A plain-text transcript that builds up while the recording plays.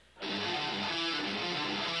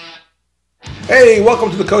Hey, welcome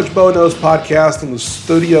to the Coach Bo Knows podcast on the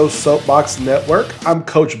Studio Soapbox Network. I'm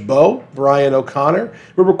Coach Bo, Brian O'Connor.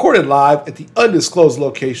 We're recorded live at the undisclosed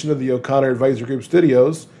location of the O'Connor Advisory Group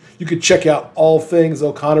studios. You can check out all things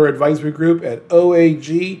O'Connor Advisory Group at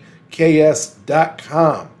oagks.com.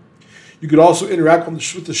 You can also interact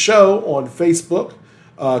with the show on Facebook.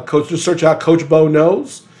 Just search out Coach Bo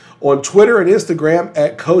Knows. On Twitter and Instagram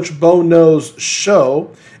at Coach Bo Knows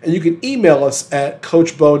Show. And you can email us at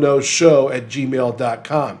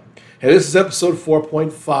coachboknowsshow@gmail.com. And this is episode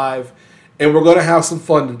 4.5, and we're going to have some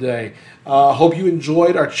fun today. Hope you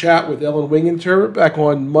enjoyed our chat with Ellen Winginter back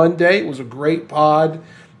on Monday. It was a great pod.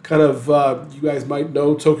 Kind of, you guys might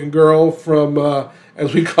know Token Girl from,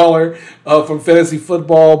 as we call her, from fantasy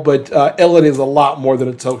football. But Ellen is a lot more than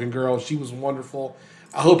a token girl. She was wonderful.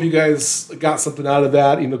 I hope you guys got something out of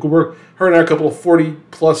that. You know, her and I are a couple of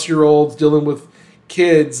 40-plus-year-olds dealing with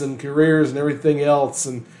kids and careers and everything else,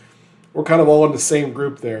 and we're kind of all in the same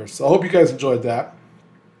group there. So I hope you guys enjoyed that.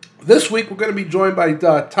 This week, we're going to be joined by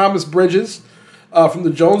Thomas Bridges from the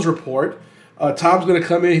Jones Report. Tom's going to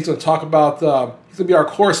come in. He's going to talk about, he's going to be our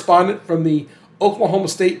correspondent from the Oklahoma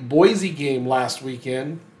State-Boise game last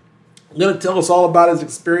weekend. He's going to tell us all about his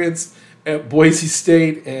experience at Boise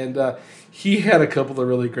State, and he had a couple of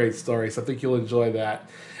really great stories. I think you'll enjoy that.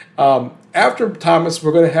 After Thomas,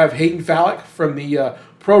 we're going to have Hayden Fallek from the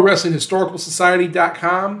Pro Wrestling Historical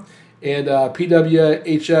Society.com and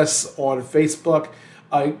PWHS on Facebook.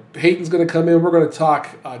 Hayden's going to come in. We're going to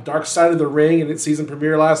talk Dark Side of the Ring and its season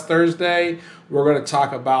premiere last Thursday. We're going to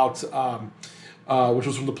talk about, which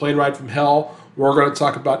was from the Plane Ride from Hell. We're going to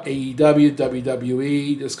talk about AEW,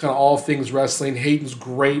 WWE, just kind of all things wrestling. Hayden's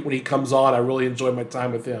great when he comes on. I really enjoy my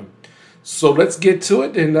time with him. So let's get to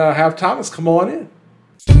it and have Thomas come on in.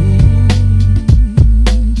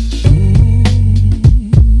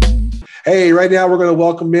 Hey, right now we're going to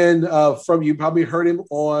welcome in from, you probably heard him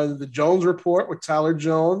on the Jones Report with Tyler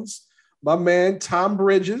Jones, my man Tom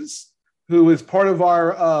Bridges, who is part of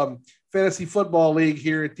our fantasy football league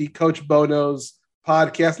here at the Coach Bo Knows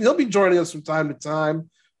podcast. And he'll be joining us from time to time,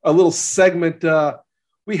 a little segment.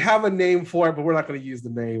 We have a name for it, but we're not going to use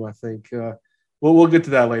the name, I think. We'll get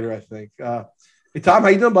to that later, I think. Hey, Tom, how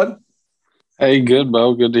you doing, bud? Hey, good,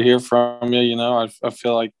 Bo. Good to hear from you. You know, I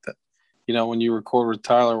feel like that, you know, when you record with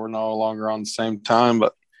Tyler, we're no longer on the same time,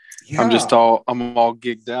 but yeah. I'm all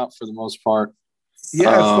gigged out for the most part.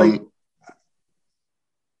 Yeah, it's like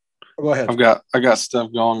go ahead. I got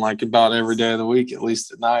stuff going like about every day of the week, at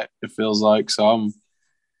least at night, it feels like. So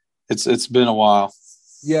it's been a while.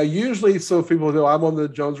 Yeah, usually, so people know I'm on the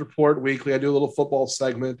Jones Report weekly. I do a little football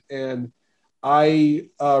segment, and I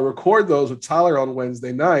record those with Tyler on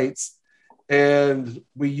Wednesday nights, and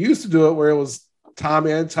we used to do it where it was Tom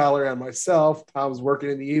and Tyler and myself. Tom's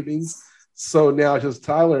working in the evenings, so now it's just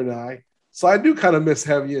Tyler and I. So I do kind of miss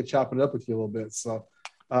having you and chopping it up with you a little bit. So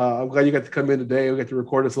I'm glad you got to come in today. We got to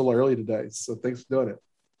record this a little early today, so thanks for doing it.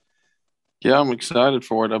 Yeah, I'm excited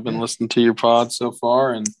for it. I've been listening to your pod so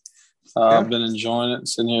far, and I've been enjoying it,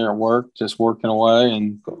 sitting here at work, just working away,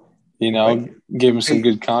 and you know, give me some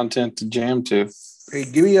good content to jam to. Hey,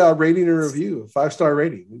 give me a rating and review, a 5-star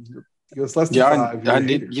rating. Give us less than 5. I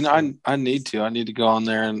need, haters, I need to. I need to go on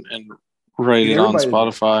there and rate it on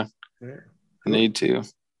Spotify. Yeah. I need to.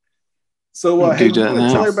 So, hey, tell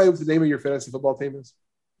everybody what the name of your fantasy football team is.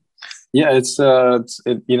 Yeah, it's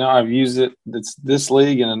you know, I've used it. It's this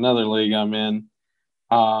league and another league I'm in.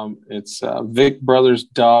 It's Vic Brothers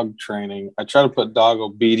Dog Training. I tried to put dog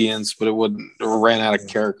obedience, but it ran out of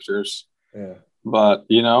characters. Yeah. But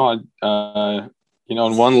you know, you know,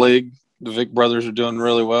 in one league, the Vic Brothers are doing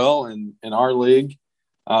really well, and in our league,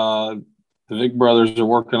 the Vic Brothers are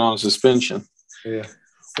working on a suspension. Yeah.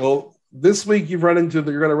 Well, this week you're going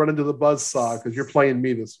to run into the buzzsaw because you're playing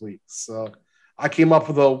me this week. So I came up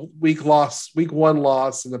with a week 1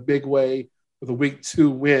 loss in a big way with a week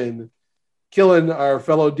 2 win, killing our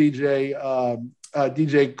fellow DJ,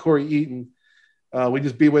 DJ Corey Eaton. We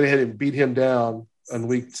just went ahead and beat him down on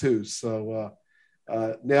week 2. So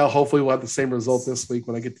now hopefully we'll have the same result this week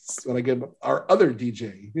when I get our other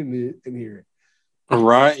DJ in here.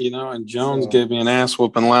 Right, you know, and Jones gave me an ass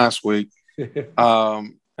whooping last week,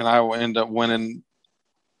 and I will end up winning.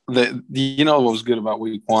 You know what was good about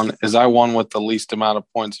week 1 is I won with the least amount of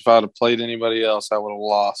points. If I had played anybody else, I would have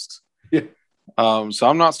lost. Yeah. So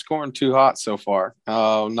I'm not scoring too hot so far.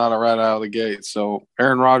 Not right out of the gate. So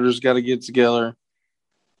Aaron Rodgers got to get together.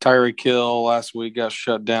 Tyreek Hill last week got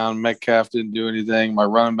shut down. Metcalf didn't do anything. My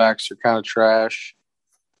running backs are kind of trash.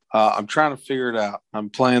 I'm trying to figure it out. I'm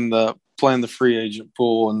playing the free agent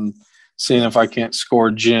pool and seeing if I can't score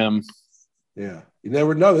Jim. Yeah. You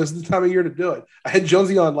never know. This is the time of year to do it. I had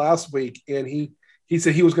Jonesy on last week, and he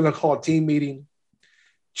said he was going to call a team meeting,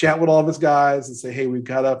 chat with all of his guys, and say, hey, we've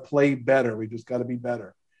got to play better. We just got to be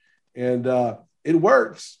better. And it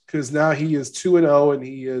works because now he is 2-0, and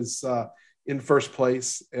he is in first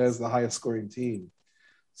place as the highest scoring team.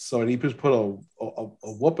 So, and he just put a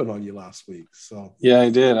whooping on you last week. So yeah,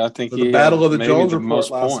 he did. I think the Battle of the Jones report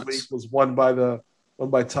last week was won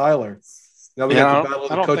by Tyler. Now we got the Battle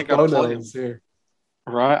of the Coach Bonos here.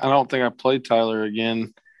 Right. I don't think I played Tyler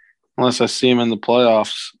again unless I see him in the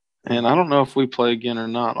playoffs. And I don't know if we play again or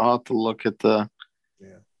not. I'll have to look at the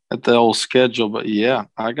old schedule. But yeah,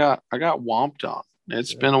 I got whomped on.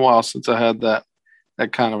 It's been a while since I had that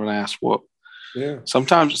kind of an ass whoop. Yeah.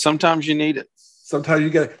 Sometimes you need it. Sometimes you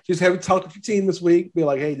got to just have a talk with your team this week. Be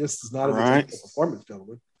like, hey, this is not a acceptable performance,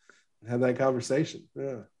 gentlemen. And have that conversation.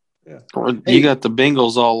 Yeah. Yeah. Or you got the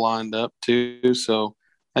Bengals all lined up too. So,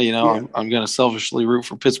 I'm going to selfishly root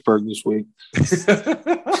for Pittsburgh this week.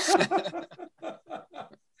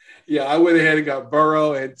 Yeah, I went ahead and got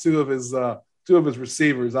Burrow and two of his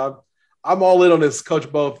receivers. I'm all in on this.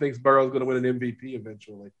 Coach Bo thinks Burrow's going to win an MVP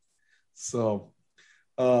eventually. So,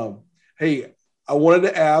 hey, I wanted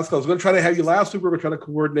to ask. I was going to try to have you last week. We were trying to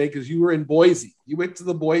coordinate because you were in Boise. You went to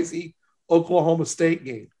the Boise Oklahoma State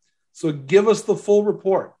game. So give us the full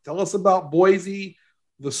report. Tell us about Boise,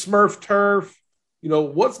 the Smurf turf.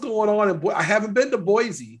 What's going on. I haven't been to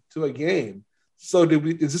Boise to a game. So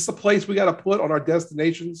is this a place we got to put on our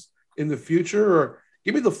destinations in the future? Or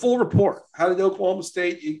give me the full report. How did Oklahoma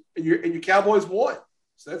State and your Cowboys won?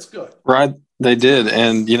 So that's good. Right. They did.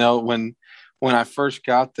 And, when I first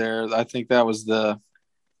got there, I think that was the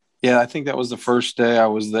first day I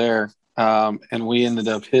was there. And we ended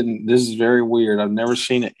up hitting, this is very weird. I've never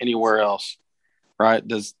seen it anywhere else. Right.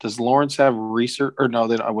 Does Lawrence have research or no,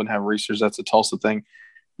 I wouldn't have research. That's a Tulsa thing.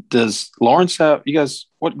 Does Lawrence have, you guys,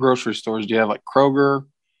 what grocery stores do you have? Like Kroger?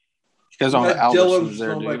 You guys don't have Albertsons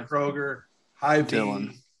there, do you? Like Kroger, Hy-Vee.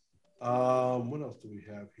 Dillon. What else do we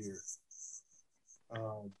have here?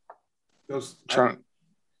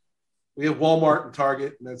 We have Walmart and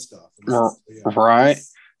Target and that stuff. Right.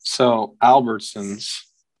 So Albertsons,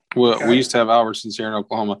 we used to have Albertsons here in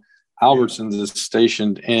Oklahoma. Albertsons is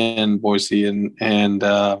stationed in Boise, and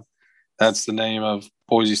that's the name of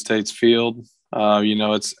Boise State's field. It's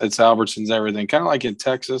Albertsons everything, kind of like in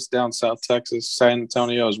Texas, down South Texas. San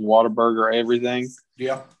Antonio is Whataburger everything.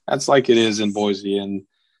 Yeah, that's like it is in Boise, and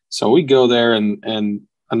so we go there. And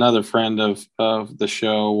another friend of the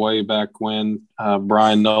show way back when,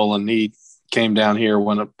 Brian Nolan, he came down here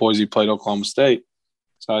when Boise played Oklahoma State.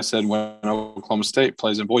 So I said, when Oklahoma State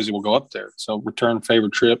plays in Boise, we'll go up there. So return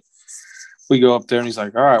favorite trip. We go up there, and he's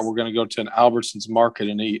like, all right, we're going to go to an Albertsons market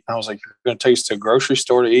and eat. And I was like, you're going to take us to a grocery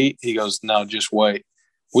store to eat? He goes, no, just wait.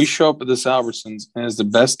 We show up at this Albertsons, and it's the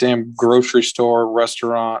best damn grocery store,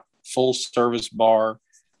 restaurant, full-service bar,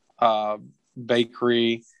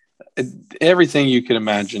 bakery, everything you could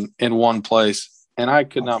imagine in one place. And I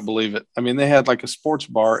could not believe it. I mean, they had like a sports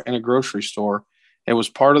bar and a grocery store. It was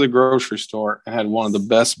part of the grocery store and had one of the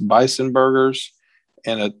best bison burgers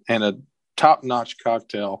and a top-notch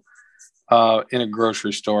cocktail in a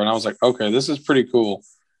grocery store. And I was like, okay, this is pretty cool.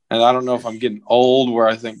 And I don't know if I'm getting old where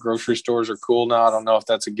I think grocery stores are cool now. I don't know if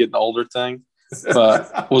that's a getting older thing,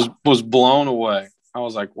 but was blown away. I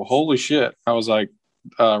was like, well, holy shit. I was like,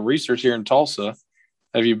 research here in Tulsa.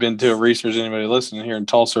 Have you been to a research? Anybody listening here in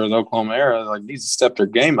Tulsa or the Oklahoma area, like, needs to step their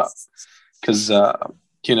game up. Because, I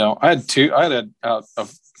had a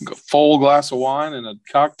full glass of wine and a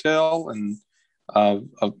cocktail and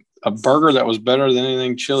a burger that was better than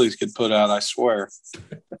anything Chili's could put out, I swear.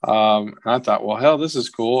 And I thought, well, hell, this is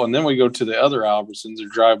cool. And then we go to the other Albertsons or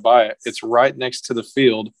drive by it. It's right next to the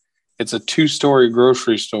field. It's a 2-story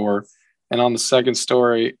grocery store. And on the second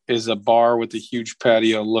story is a bar with a huge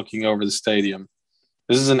patio looking over the stadium.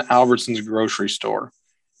 This is an Albertsons grocery store.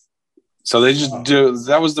 So they just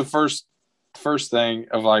that was the first thing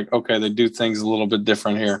of like, okay, they do things a little bit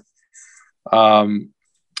different here.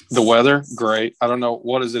 The weather, great. I don't know.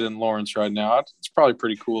 What is it in Lawrence right now? It's probably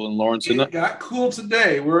pretty cool in Lawrence, isn't it? It got cool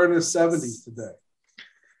today. We're in the 70s today.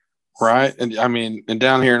 Right. And I mean, and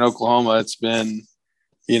down here in Oklahoma, it's been,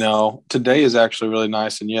 today is actually really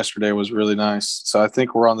nice. And yesterday was really nice. So I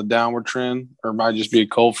think we're on the downward trend, or it might just be a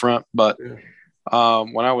cold front. But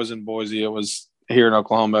when I was in Boise, it was here in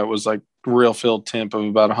Oklahoma, it was like real field temp of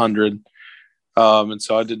about 100. And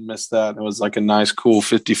so I didn't miss that. It was like a nice, cool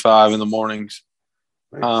 55 in the mornings.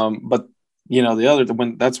 Nice. But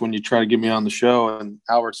that's when you try to get me on the show, and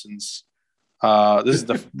Albertsons. This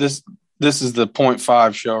is the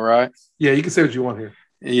 0.5 show, right? Yeah, you can say what you want here.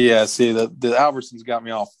 Yeah, see, the Albertsons got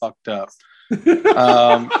me all fucked up.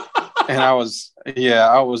 And I was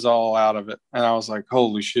all out of it. And I was like,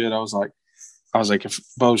 holy shit. I was like, if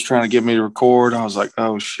Bo's trying to get me to record, I was like,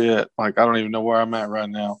 oh shit. Like, I don't even know where I'm at right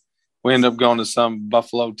now. We ended up going to some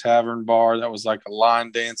Buffalo Tavern bar that was like a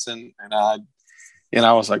line dancing. And I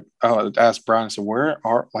was like, I asked Brian, I said,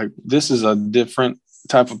 this is a different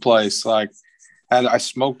type of place. Like, I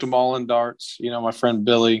smoked them all in darts. My friend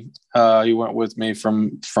Billy, he went with me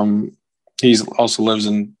from he also lives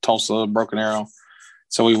in Tulsa, Broken Arrow.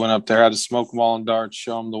 So we went up there, had to smoke them all in darts,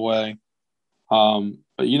 show them the way. But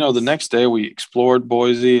the next day we explored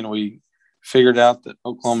Boise and we figured out that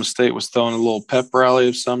Oklahoma State was throwing a little pep rally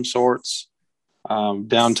of some sorts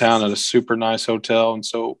downtown at a super nice hotel. And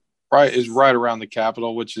so is right around the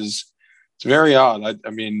Capitol, which is, it's very odd. I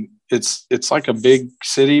mean, it's like a big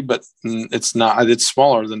city, but it's not. It's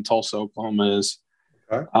smaller than Tulsa, Oklahoma is.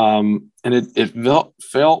 Okay. And it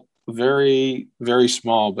felt very, very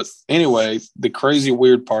small. But anyway, the crazy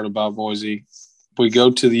weird part about Boise, we go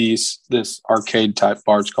to this arcade type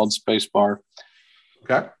bar. It's called Space Bar.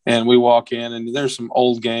 Okay. And we walk in, and there's some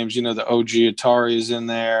old games. The OG Atari is in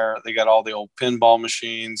there. They got all the old pinball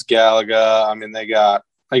machines, Galaga. I mean, they got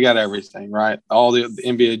everything, right? All the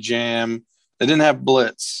NBA Jam. They didn't have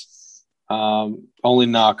Blitz, only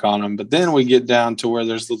Knock on them. But then we get down to where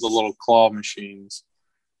there's the little claw machines,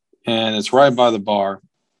 and it's right by the bar.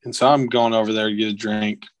 And so I'm going over there to get a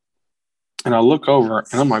drink, and I look over,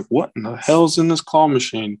 and I'm like, what in the hell's in this claw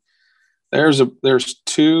machine? There's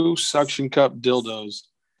 2 suction cup dildos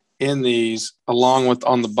in these, along with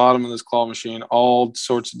on the bottom of this claw machine, all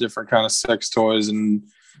sorts of different kind of sex toys and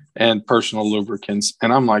personal lubricants.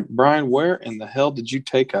 And I'm like, Brian, where in the hell did you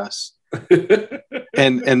take us?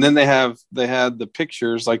 and then they had the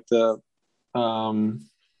pictures, like the golly,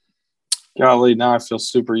 now I feel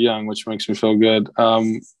super young, which makes me feel good.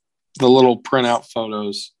 The little printout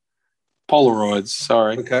photos, Polaroids,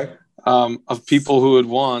 sorry. Okay. Of people who had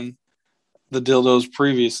won the dildos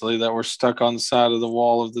previously that were stuck on the side of the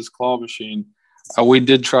wall of this claw machine. We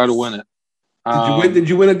did try to win it. Did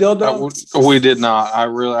you win a dildo? We did not. I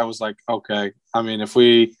was like, okay. I mean, if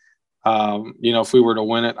we were to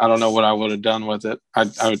win it, I don't know what I would have done with it.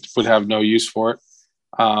 I would have no use for it.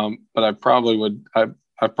 But I probably would have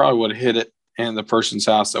hid it in the person's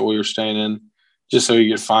house that we were staying in, just so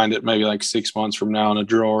you could find it maybe like 6 months from now in a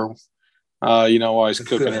drawer, while he's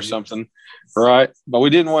cooking or something. Right. But we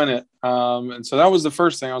didn't win it. And so that was the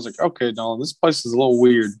first thing. I was like, okay, Nolan, this place is a little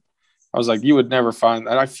weird. I was like, you would never find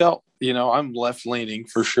that. I felt, I'm left leaning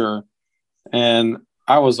for sure. And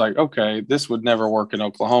I was like, okay, this would never work in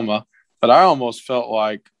Oklahoma. But I almost felt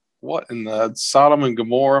like, what in the Sodom and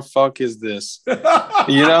Gomorrah fuck is this?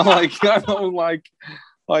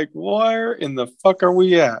 Like where in the fuck are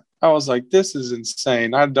we at? I was like, this is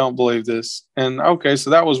insane. I don't believe this. And okay, so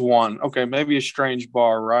that was one. Okay, maybe a strange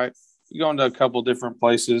bar, right? We go into a couple different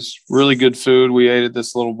places, really good food. We ate at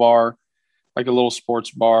this little bar, like a little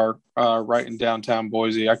sports bar right in downtown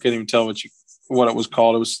Boise. I couldn't even tell what it was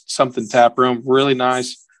called. It was something tap room, really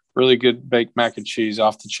nice, really good baked mac and cheese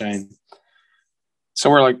off the chain. So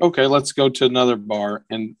we're like, okay, let's go to another bar.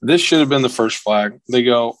 And this should have been the first flag. They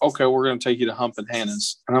go, okay, we're going to take you to Humpin'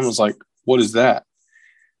 Hannah's. And I was like, what is that?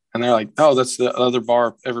 And they're like, oh, that's the other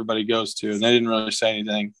bar everybody goes to. And they didn't really say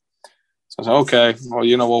anything. So I was like, okay,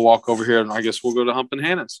 well, we'll walk over here and I guess we'll go to Humpin'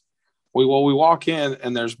 Hannah's. We walk in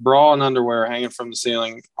and there's bra and underwear hanging from the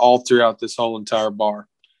ceiling all throughout this whole entire bar.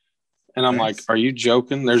 And I'm like, are you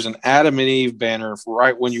joking? There's an Adam and Eve banner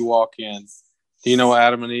right when you walk in. Do you know what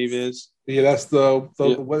Adam and Eve is? Yeah, that's the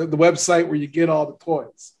website where you get all the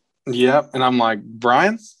toys. Yep. And I'm like,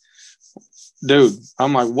 Brian, dude,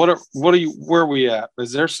 I'm like, where are we at?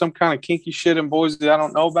 Is there some kind of kinky shit in Boise that I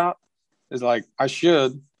don't know about? It's like, I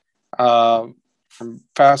should, from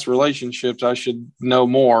past relationships, I should know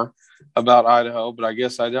more about Idaho, but I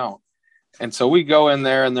guess I don't. And so we go in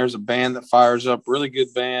there and there's a band that fires up, really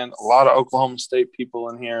good band, a lot of Oklahoma State people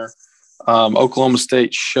in here. Oklahoma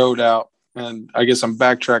State showed out. And I guess I'm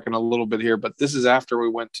backtracking a little bit here, but this is after we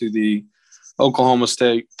went to the Oklahoma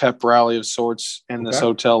State pep rally of sorts in this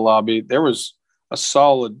hotel lobby. There was a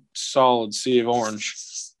solid sea of orange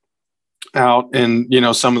out. And,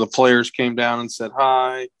 some of the players came down and said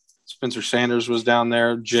hi. Spencer Sanders was down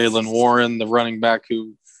there. Jalen Warren, the running back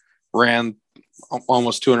who ran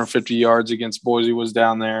almost 250 yards against Boise, was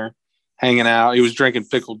down there hanging out. He was drinking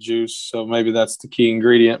pickle juice, so maybe that's the key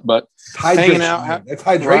ingredient. But hanging out, that's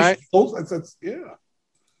hydration. Right? That's yeah.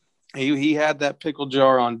 He had that pickle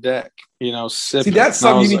jar on deck, sipping. See, that's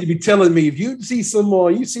something you need to be telling me. If you see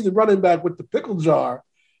you see the running back with the pickle jar,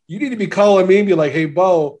 you need to be calling me and be like, "Hey,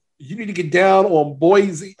 Bo, you need to get down on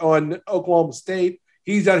Boise, on Oklahoma State.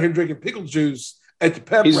 he's out here drinking pickle juice at the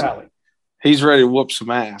pep rally. He's ready to whoop some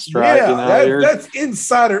ass, right? Yeah, that's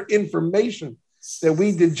insider information that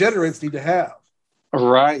we degenerates need to have.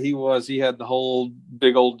 Right, he was. He had the whole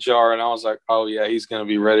big old jar, and I was like, oh, yeah, he's going to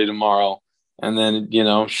be ready tomorrow. And then,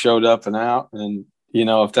 showed up and out. And,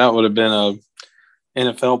 if that would have been a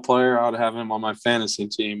NFL player, I would have him on my fantasy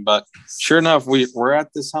team. But sure enough, we're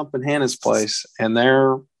at this Hump and Hannah's place, and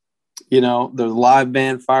the live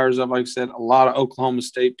band fires up. Like I said, a lot of Oklahoma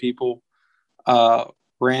State people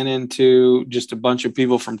ran into just a bunch of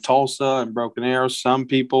people from Tulsa and Broken Arrow, some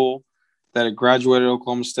people that had graduated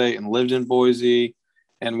Oklahoma State and lived in Boise,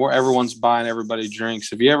 and where everyone's buying everybody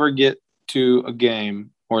drinks. If you ever get to a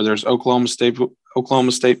game where there's Oklahoma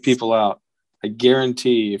State people out, I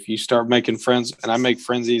guarantee if you start making friends, and I make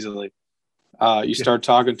friends easily, you start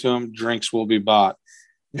talking to them, drinks will be bought.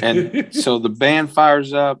 And so the band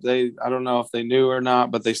fires up. I don't know if they knew or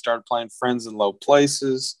not, but they started playing Friends in Low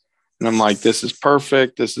Places. And I'm like, this is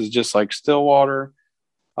perfect. This is just like Stillwater.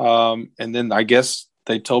 And then I guess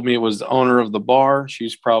they told me it was the owner of the bar.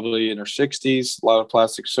 She's probably in her 60s, a lot of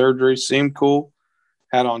plastic surgery, seemed cool.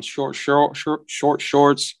 Had on short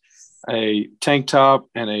shorts, a tank top,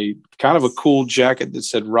 and a kind of a cool jacket that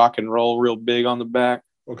said rock and roll real big on the back.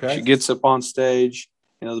 Okay. She gets up on stage.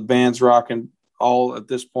 The band's rocking. All at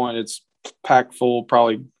this point, it's packed full,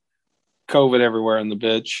 probably COVID everywhere in the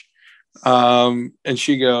bitch. And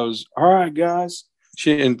she goes, all right, guys.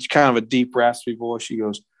 She in kind of a deep, raspy voice. She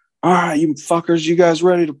goes, all right, you fuckers, you guys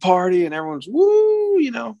ready to party? And everyone's woo,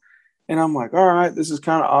 And I'm like, all right, this is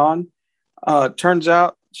kind of odd. Turns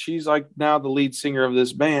out she's like now the lead singer of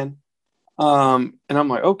this band. And I'm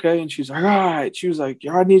like, okay. And she's like, all right. She was like,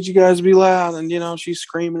 I need you guys to be loud. And, she's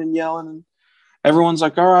screaming and yelling. And everyone's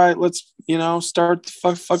like, all right, let's, start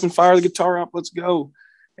the fucking fire the guitar up. Let's go.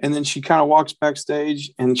 And then she kind of walks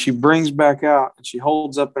backstage and she brings back out and she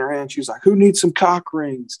holds up in her hand. She's like, who needs some cock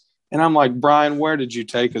rings? And I'm like, Brian, where did you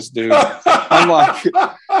take us, dude? I'm like,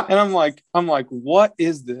 what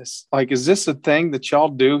is this? Like, is this a thing that y'all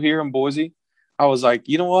do here in Boise? I was like,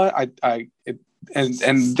 you know what? And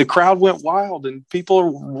the crowd went wild and people are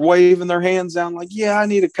waving their hands down like, yeah, I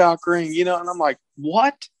need a cock ring, and I'm like,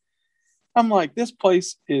 what? I'm like, this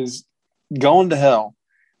place is going to hell,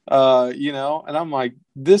 and I'm like,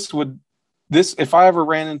 if I ever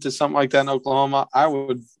ran into something like that in Oklahoma, I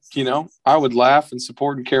would laugh and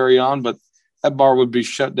support and carry on, but that bar would be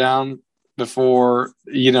shut down before,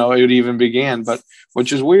 it would even began, but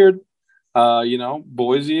which is weird.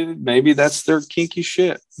 Boise, maybe that's their kinky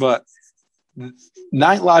shit, but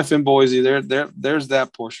nightlife in Boise, there's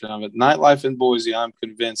that portion of it. Nightlife in Boise, I'm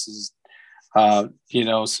convinced is,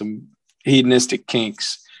 some hedonistic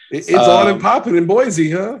kinks. It's on and popping in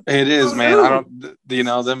Boise, huh? It is, man. I don't, they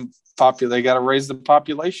got to raise the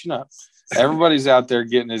population up. Everybody's out there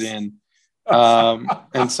getting it in.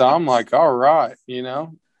 And so I'm like, all right,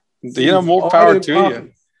 more power to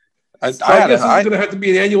you. I guess this is going to have to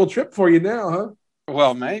be an annual trip for you now, huh?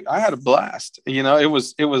 Well, mate, I had a blast. It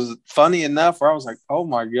was funny enough where I was like, oh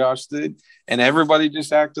my gosh, dude. And everybody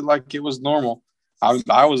just acted like it was normal.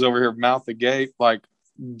 I was over here mouth agape, like,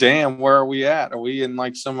 damn, where are we at? Are we in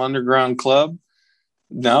like some underground club?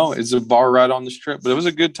 No, it's a bar right on the strip, but it was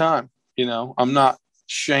a good time. I'm not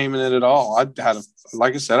shaming it at all.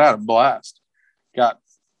 Like I said, I had a blast. Got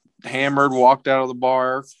hammered, walked out of the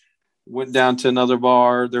bar, went down to another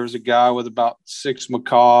bar. There was a guy with about 6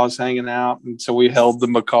 macaws hanging out. And so we held the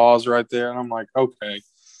macaws right there. And I'm like, okay,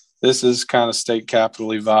 this is kind of state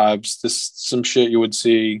capital-y vibes. This is some shit you would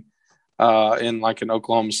see in like an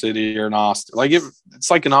Oklahoma City or in Austin. Like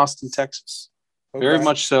it's like in Austin, Texas. Okay. Very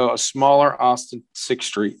much so. A smaller Austin 6th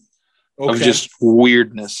Street of just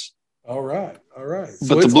weirdness. All right. So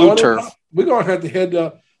but the blue turf. We're gonna have to head.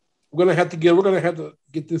 We're gonna have to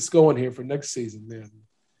get this going here for next season, then.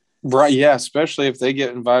 Right. Yeah. Especially if they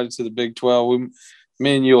get invited to the Big 12,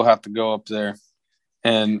 me and you'll have to go up there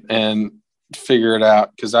and figure it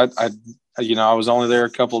out. Because I was only there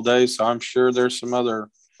a couple of days, so I'm sure there's some other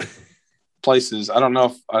places. I don't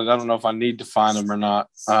know if I need to find them or not.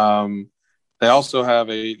 They also have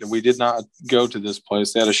we did not go to this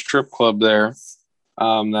place. They had a strip club there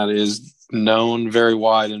that is known very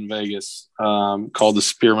wide in Vegas, called the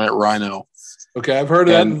Spearmint Rhino. Okay, I've heard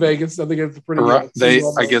of that in Vegas. I think it's pretty good.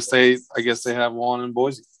 I guess they have one in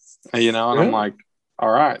Boise. And yeah. I'm like, all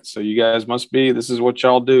right, so you guys this is what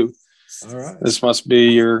y'all do. All right. This must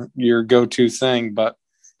be your go-to thing. But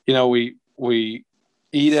we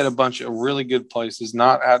eat at a bunch of really good places.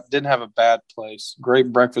 Didn't have a bad place.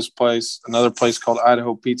 Great breakfast place. Another place called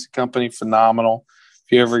Idaho Pizza Company, phenomenal.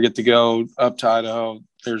 If you ever get to go up to Idaho,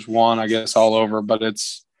 there's one, I guess, all over, but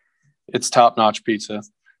it's It's top-notch pizza.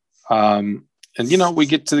 And, we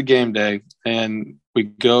get to the game day and we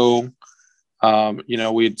go,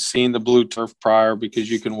 we'd seen the blue turf prior because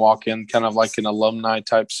you can walk in kind of like an alumni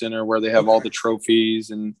type center where they have all the trophies,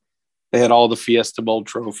 and they had all the Fiesta Bowl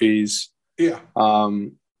trophies. Yeah.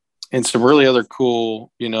 And some really other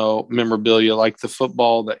cool, memorabilia, like the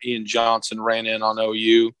football that Ian Johnson ran in on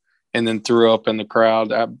OU and then threw up in the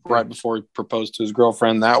crowd right before he proposed to his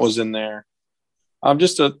girlfriend. That was in there.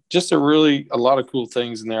 Just a lot of cool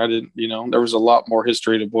things in there. I didn't, there was a lot more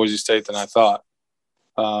history to Boise State than I thought.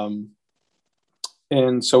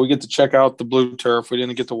 And so we get to check out the blue turf. We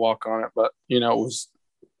didn't get to walk on it, but, it was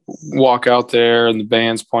walk out there and the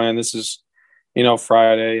band's playing. This is,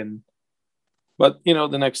 Friday. But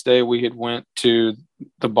the next day we had went to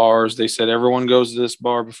the bars. They said, everyone goes to this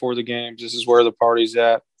bar before the games. This is where the party's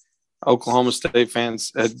at. Oklahoma State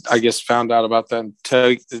fans had, I guess, found out about that and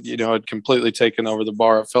had completely taken over the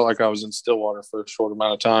bar. It felt like I was in Stillwater for a short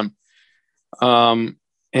amount of time.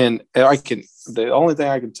 And the only thing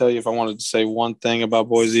I can tell you, if I wanted to say one thing about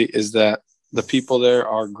Boise, is that the people there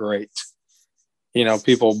are great.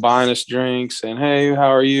 People buying us drinks and, hey,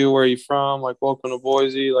 how are you? Where are you from? Like, welcome to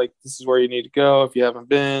Boise. Like, this is where you need to go if you haven't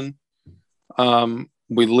been.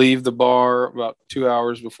 We leave the bar about 2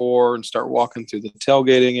 hours before and start walking through the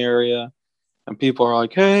tailgating area. And people are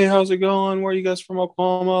like, hey, how's it going? Where are you guys from,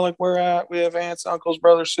 Oklahoma? Like, where at? We have aunts, uncles,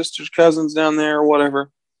 brothers, sisters, cousins down there or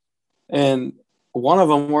whatever. And one of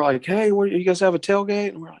them were like, hey, you guys have a tailgate?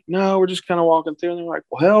 And we're like, no, we're just kind of walking through. And they're like,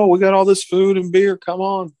 well, hell, we got all this food and beer. Come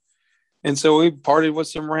on. And so we partied with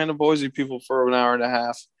some random Boise people for an hour and a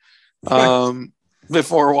half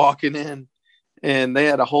before walking in. And they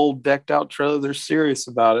had a whole decked out trailer. They're serious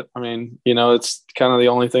about it. I mean, it's kind of the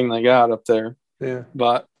only thing they got up there. Yeah.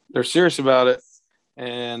 But they're serious about it.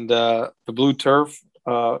 And the blue turf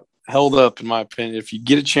held up, in my opinion. If you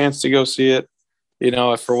get a chance to go see it,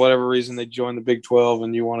 if for whatever reason they join the Big 12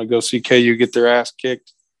 and you want to go see KU get their ass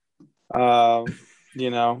kicked, even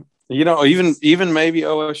maybe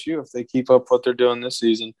OSU, if they keep up what they're doing this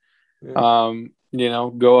season,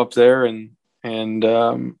 go up there and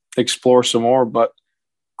explore some more. But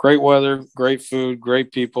great weather, great food,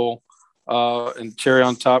 great people, and cherry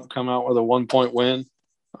on top, come out with a 1-point win.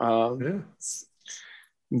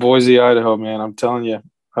 Boise, Idaho, man, I'm telling you.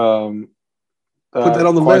 Put that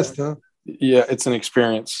on the list, huh? Yeah, it's an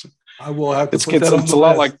experience. I will have to put that on the list. It's a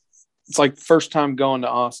lot like, it's like first time going to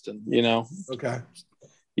Austin, Okay.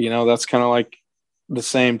 That's kind of like the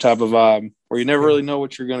same type of vibe where you never really know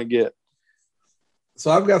what you're going to get.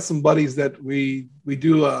 So I've got some buddies that we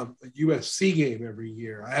do a USC game every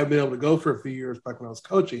year. I haven't been able to go for a few years back when I was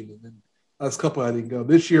coaching, and then last couple I didn't go.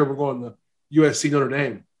 This year we're going to USC Notre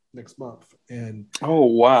Dame next month, and oh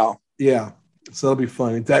wow, yeah, so that'll be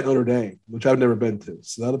fun. It's at Notre Dame, which I've never been to,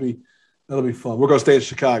 so that'll be fun. We're going to stay in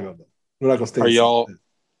Chicago though. We're not going to stay. Are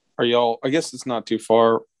y'all? I guess it's not too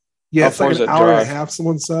far. Yeah, it's like an hour and a half.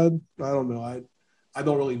 Someone said. I don't know. I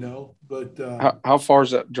don't really know, but how far is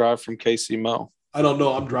that drive from KC Mo? I don't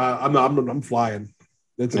know. I'm driving. I'm flying.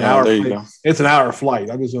 It's an hour. There flight. You go. It's an hour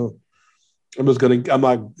flight. I'm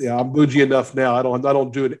bougie enough now. I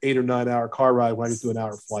don't do an 8 or 9 hour car ride when I get to an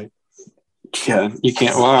hour flight. Yeah, you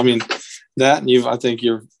can't. Well, I mean, that and I think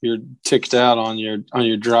you're ticked out on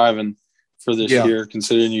your driving for this year,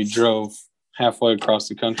 considering you drove halfway across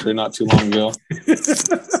the country not too long ago.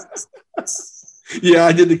 Yeah,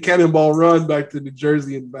 I did the Cannonball Run back to New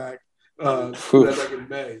Jersey and back. Back in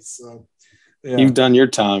May. So. Yeah. You've done your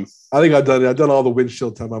time. I think I've done all the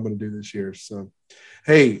windshield time I'm going to do this year. So,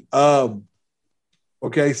 hey,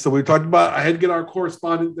 okay. So we talked about, I had to get our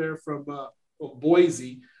correspondent there from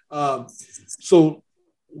Boise. So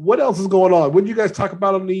what else is going on? What did you guys talk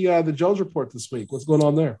about on the Jones Report this week? What's going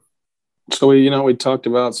on there? So we talked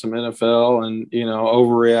about some NFL and,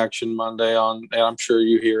 overreaction Monday and I'm sure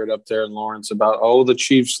you hear it up there in Lawrence about, the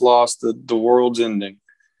Chiefs lost, the world's ending.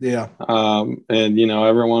 Yeah. And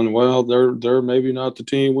everyone, well, they're maybe not the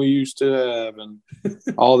team we used to have and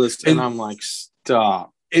all this. and I'm like,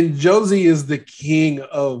 stop. And Josie is the king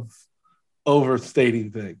of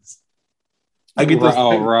overstating things. I get those.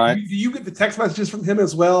 Oh, right. Do you get the text messages from him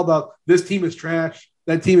as well about this team is trash,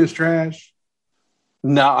 that team is trash?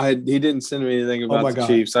 No, he didn't send me anything about the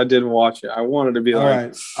Chiefs. I didn't watch it. I wanted to be all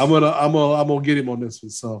right. I'm gonna get him on this one.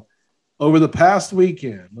 So over the past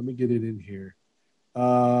weekend, let me get it in here.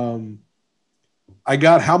 I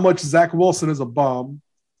got how much Zach Wilson is a bum.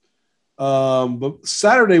 But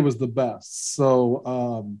Saturday was the best.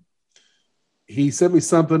 So he sent me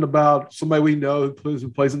something about somebody we know who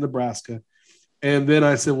plays in Nebraska. And then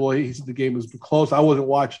I said, well, he said the game was close. I wasn't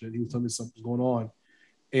watching it. He was telling me something was going on.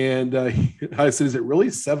 And I said, "Is it really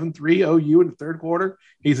 7-3 OU in the third quarter?"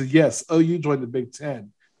 He said, "Yes, OU joined the Big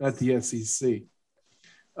Ten, not the SEC."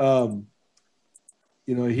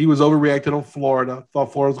 He was overreacting on Florida.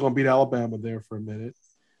 Thought Florida was going to beat Alabama there for a minute.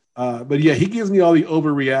 But yeah, he gives me all the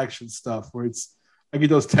overreaction stuff where I get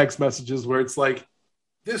those text messages where it's like,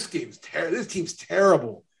 this team's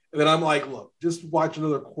terrible. And then I'm like, look, just watch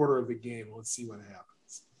another quarter of the game. Let's see what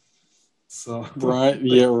happens. So right.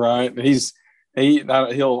 Yeah, right.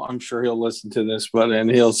 I'm sure he'll listen to this, and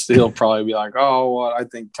he'll probably be like, oh, well, I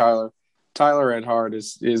think Tyler at heart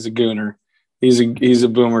is a gooner. He's a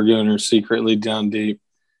boomer gooner secretly down deep.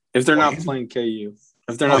 If they're not playing KU.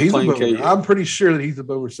 If they're not playing KU. I'm pretty sure that he's a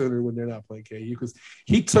boomer sooner when they're not playing KU because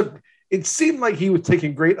it seemed like he was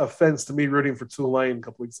taking great offense to me rooting for Tulane a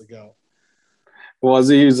couple weeks ago. Was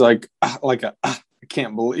he? He was like I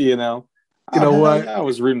can't believe, You know what? I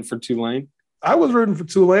was rooting for Tulane. I was rooting for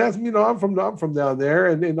Tulane. I'm from down there,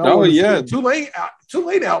 and Tulane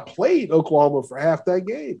outplayed Oklahoma for half that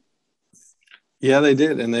game. Yeah, they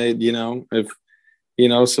did, and they, if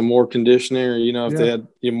some more conditioning, or if they had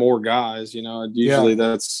more guys, usually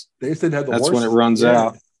they just didn't have the horses. When it runs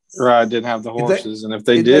out. Right, didn't have the horses, and if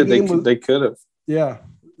they did, they could have. Yeah,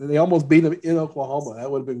 they almost beat them in Oklahoma.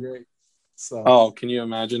 That would have been great. So, can you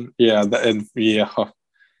imagine? Yeah, I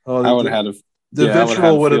would have had the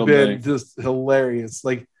vitriol would have been just hilarious.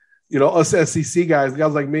 Like, us SEC guys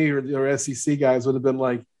like me or SEC guys would have been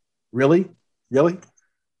like, really? You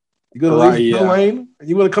going to lose Tulane and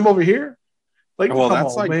you want to come over here? Like, well,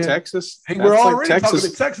 that's on, like man. Texas. Hey, we're already talking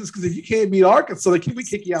to Texas because if you can't beat Arkansas, we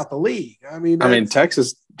kick you out the league. I mean,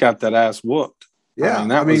 Texas got that ass whooped. Yeah,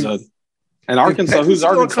 and Arkansas. Who's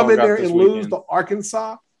Arkansas? Come in there and lose to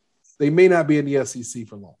Arkansas, they may not be in the SEC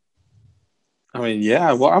for long.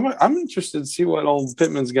 Yeah. Well, I'm interested to see what old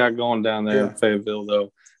Pittman's got going down there in Fayetteville,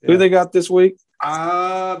 though. Yeah. Who they got this week?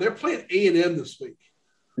 They're playing A&M this week.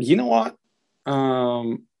 You know what?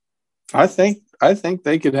 I think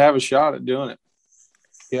they could have a shot at doing it.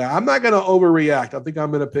 Yeah, I'm not going to overreact. I think I'm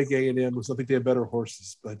going to pick A&M because I think they have better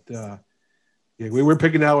horses. But we were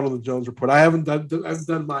picking that one on the Jones Report. I haven't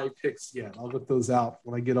done my picks yet. I'll get those out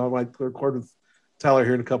when I get on my record with Tyler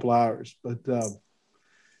here in a couple hours. But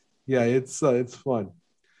it's fun.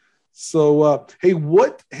 So hey,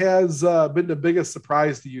 what has been the biggest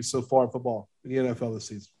surprise to you so far in football in the NFL this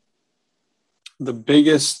season? The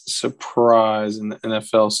biggest surprise in the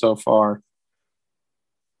NFL so far.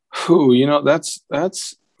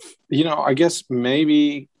 That's I guess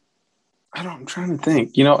maybe I'm trying to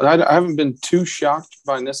think. I haven't been too shocked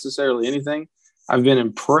by necessarily anything. I've been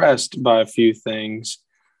impressed by a few things.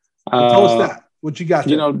 Tell us that. What you got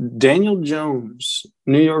there? Daniel Jones,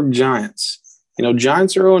 New York Giants.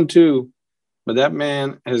 Giants are 0-2, but that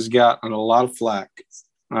man has gotten a lot of flack.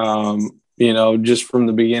 Just from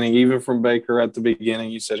the beginning, even from Baker at the beginning,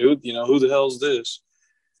 you said, who the hell's this?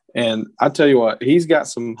 And I tell you what, he's got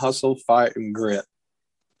some hustle, fight, and grit.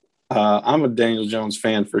 I'm a Daniel Jones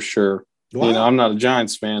fan for sure. Wow. I'm not a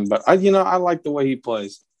Giants fan, but I like the way he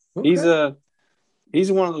plays. Okay.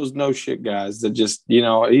 He's one of those no shit guys that just,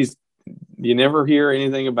 you never hear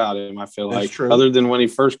anything about him. I feel like other than when he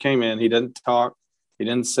first came in, he didn't talk. He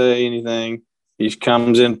didn't say anything. He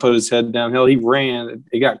comes in, put his head down. Hell, he ran.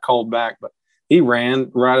 He got called back, but he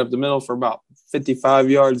ran right up the middle for about 55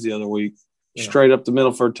 yards the other week, straight up the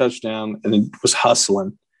middle for a touchdown, and it was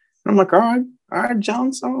hustling. And I'm like, all right,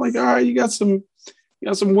 Jones. I'm like, all right, you got some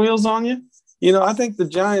wheels on you. I think the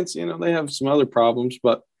Giants, they have some other problems,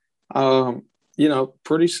 but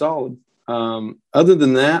pretty solid. Other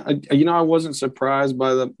than that, I wasn't surprised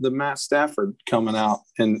by the Matt Stafford coming out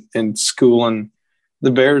and schooling the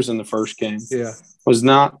Bears in the first game. Yeah. Was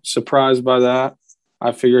not surprised by that.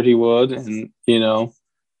 I figured he would. And,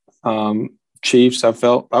 Chiefs, I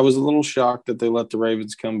was a little shocked that they let the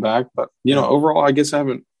Ravens come back. But, overall, I guess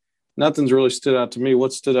nothing's really stood out to me.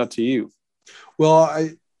 What stood out to you? Well,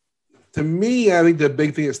 to me, I think the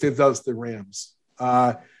big thing that stands out is the Rams.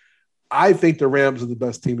 I think the Rams are the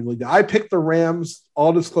best team in the league. I picked the Rams,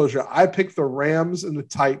 all disclosure, I picked the Rams and the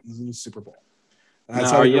Titans in the Super Bowl. And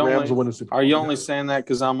now, the Rams will win the Super Bowl. Are you only saying that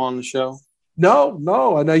because I'm on the show? No.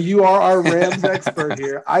 I know you are our Rams expert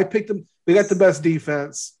here. I picked them. They got the best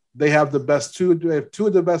defense. They have two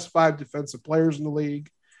of the best 5 defensive players in the league.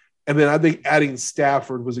 And then I think adding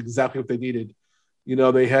Stafford was exactly what they needed.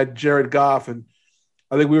 They had Jared Goff, and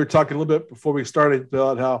I think we were talking a little bit before we started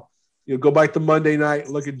about how, go back to Monday night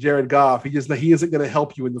and look at Jared Goff. He isn't going to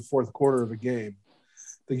help you in the fourth quarter of a game.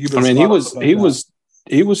 He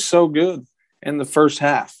was so good in the first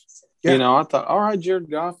half. Yeah. I thought, all right,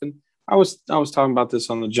 Jared Goff, and I was talking about this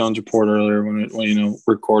on the Jones Report earlier when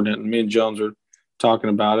recording it, and me and Jones were talking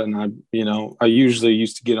about it, and I usually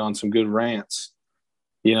used to get on some good rants.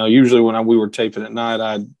 Usually when we were taping at night,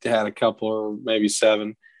 I had a couple or maybe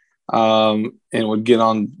 7, and would get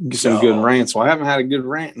on some good rants. Well, I haven't had a good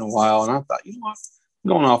rant in a while, and I thought, you know what, I'm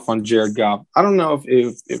going off on Jared Goff. I don't know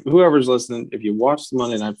if whoever's listening, if you watch the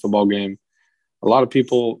Monday Night Football game, a lot of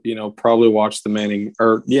people, probably watch the Manning,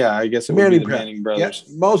 or I guess it would be the Manning brothers.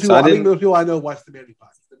 Yeah, most people, I think most people I know watch the Manning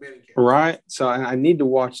podcast, the Manning cast. Right. So I need to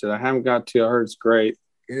watch it. I haven't got to. I heard it's great.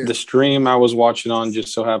 The stream I was watching on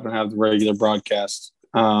just so happened to have the regular broadcast.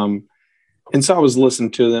 And so I was listening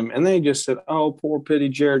to them, and they just said, "Oh, poor pity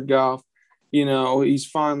Jared Goff. He's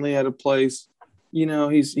finally at a place.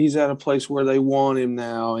 He's at a place where they want him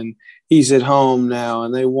now, and he's at home now,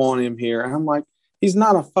 and they want him here." And I'm like, he's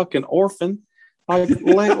not a fucking orphan.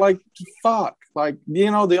 Like fuck.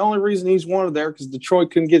 The only reason he's wanted there because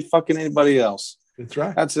Detroit couldn't get fucking anybody else. That's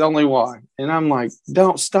right. That's the only why. And I'm like,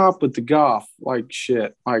 don't stop with the Goff.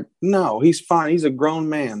 Shit. No, he's fine. He's a grown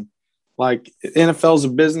man. NFL's a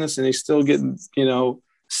business, and he's still getting,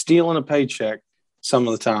 stealing a paycheck some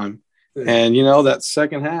of the time. Yeah. And, that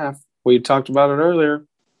second half, we talked about it earlier,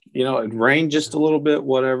 it rained just a little bit,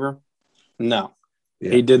 whatever. No.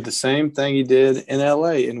 Yeah. He did the same thing he did in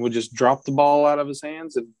LA and would just drop the ball out of his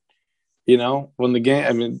hands. And, when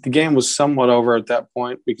the game was somewhat over at that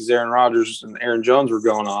point because Aaron Rodgers and Aaron Jones were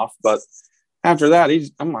going off. But after that,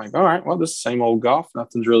 I'm like, all right, well, this is the same old Goff.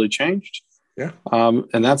 Nothing's really changed. Yeah.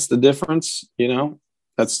 And that's the difference,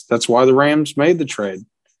 that's why the Rams made the trade.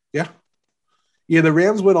 Yeah. Yeah. The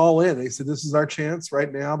Rams went all in. They said, this is our chance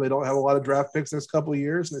right now. They don't have a lot of draft picks next couple of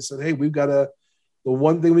years. And they said, hey, we've got the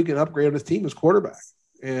one thing we can upgrade on this team is quarterback.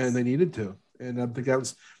 And they needed to. And I think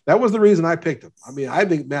that was the reason I picked him. I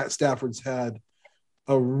think Matt Stafford's had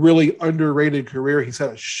a really underrated career. He's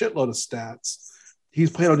had a shitload of stats.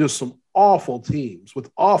 He's played on just some awful teams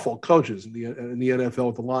with awful coaches in the NFL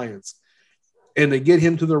with the Lions. And to get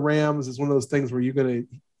him to the Rams is one of those things where he's going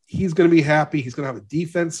to be happy. He's going to have a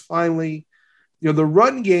defense finally. The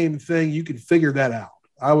run game thing, you can figure that out.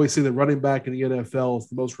 I always say that running back in the NFL is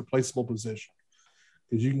the most replaceable position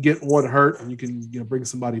because you can get one hurt and you can bring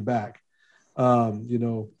somebody back. But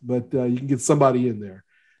you can get somebody in there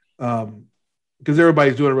because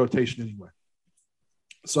everybody's doing a rotation anyway.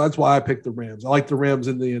 So that's why I picked the Rams. I like the Rams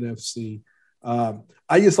in the NFC.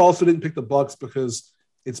 I just also didn't pick the Bucs because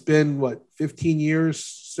it's been 15 years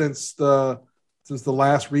since the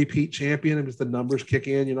last repeat champion, and just the numbers kick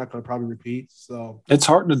in. You're not going to probably repeat. So it's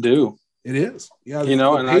hard to do. It is. Yeah.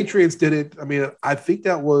 The Patriots did it. I think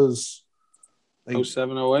that was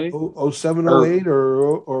 07, 08? 07, 08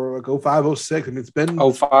 or 05, 06. it's been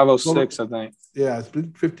 05, 06, I think. Yeah, it's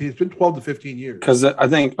been 15. It's been 12 to 15 years. Because I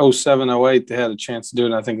think 07, 08, they had a chance to do it,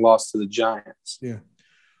 and I think lost to the Giants. Yeah.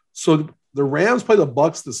 So the Rams play the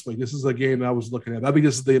Bucs this week. This is a game I was looking at. I think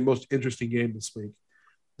this is the most interesting game this week.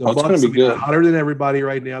 The Bucs going to be good. Hotter than everybody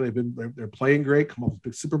right now. They're playing great. Come on,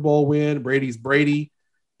 big Super Bowl win. Brady's Brady,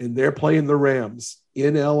 and they're playing the Rams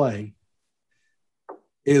in LA.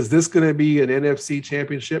 Is this going to be an NFC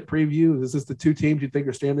championship preview? Is this the two teams you think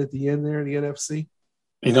are standing at the end there in the NFC?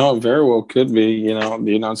 It very well could be.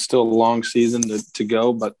 It's still a long season to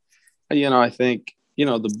go, but I think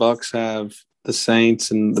the Bucs have the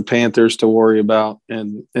Saints and the Panthers to worry about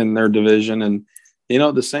in their division, and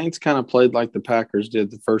the Saints kind of played like the Packers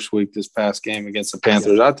did the first week this past game against the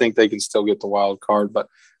Panthers. I think they can still get the wild card, but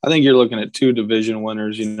I think you're looking at two division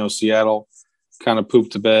winners. Seattle kind of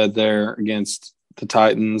pooped the bed there against the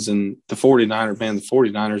Titans, and the 49ers, man, the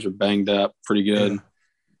 49ers are banged up pretty good. Yeah.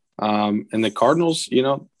 And the Cardinals,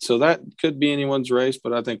 so that could be anyone's race,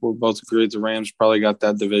 but I think we're both agreed the Rams probably got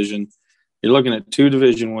that division. You're looking at two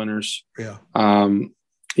division winners. Yeah.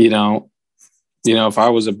 If I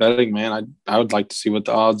was a betting man, I would like to see what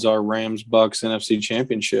the odds are. Rams, Bucks, NFC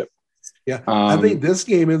Championship. Yeah. I think this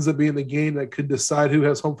game ends up being the game that could decide who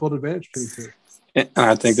has home field advantage. And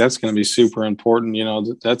I think that's going to be super important.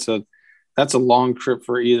 That's a long trip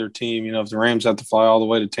for either team. If the Rams have to fly all the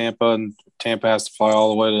way to Tampa and Tampa has to fly all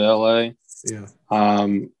the way to LA. Yeah.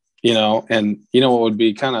 What would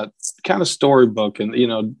be kind of storybook,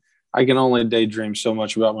 and I can only daydream so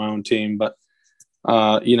much about my own team, but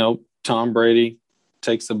Tom Brady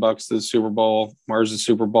takes the Bucs to the Super Bowl. Where's the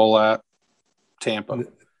Super Bowl at? Tampa.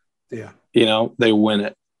 Yeah. They win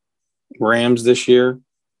it. Rams this year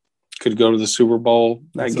could go to the Super Bowl.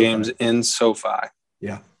 That game's in SoFi.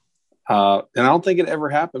 Yeah. And I don't think it ever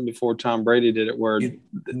happened before Tom Brady did it, where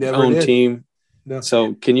the own team. No.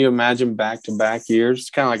 So can you imagine back-to-back years? It's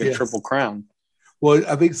kind of like a triple crown. Well,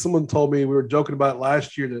 I think someone told me, we were joking about it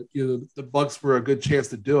last year, that the Bucs were a good chance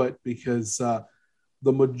to do it because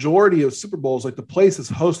the majority of Super Bowls, like the place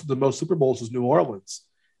that's hosted the most Super Bowls is New Orleans,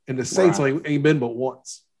 and the Saints only ain't been but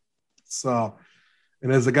once. So,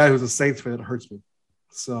 and as a guy who's a Saints fan, it hurts me.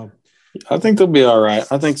 So, I think they'll be all right.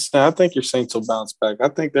 I think your Saints will bounce back. I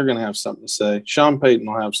think they're going to have something to say. Sean Payton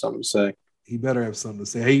will have something to say. He better have something to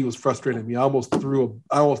say. He was frustrating me. I almost threw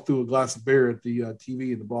a glass of beer at the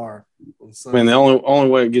TV in the bar. I mean, the only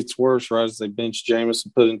way it gets worse, right, is they bench Jameis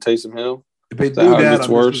and put in Taysom Hill. If they do that,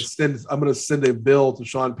 I'm going to send a bill to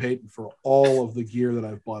Sean Payton for all of the gear that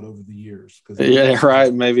I've bought over the years. Yeah,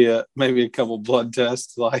 right. Maybe a couple blood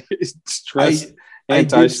tests, like stress,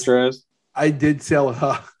 anti-stress. I did tell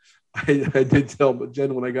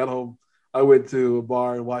Jen when I got home. I went to a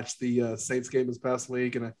bar and watched the Saints game this past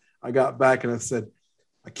week, and I got back and I said,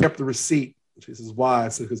 I kept the receipt. She says, why? I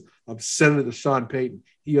said, because I'm sending it to Sean Payton.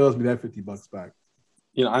 He owes me that $50 back.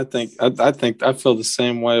 You know, I think I feel the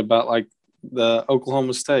same way about like the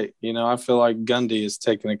Oklahoma State. You know, I feel like Gundy has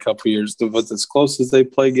taken a couple years, but as close as they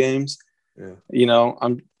play games, you know,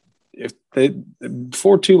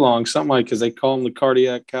 before too long, something like, because they call them the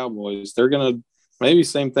cardiac Cowboys, they're gonna maybe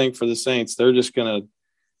same thing for the Saints. They're just gonna,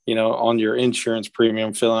 you know, on your insurance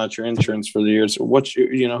premium, filling out your insurance for the years. Who's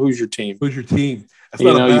your team? Who's your team? That's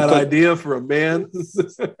not a bad idea for a man.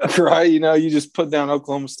 Right. You know, you just put down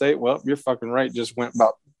Oklahoma State. Well, your fucking rate just went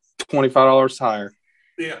about $25 higher.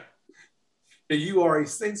 Yeah. You are a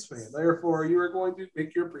Saints fan. Therefore, you are going to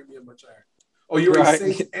make your premium much higher. Oh, you're a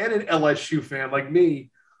Saints and an LSU fan like me.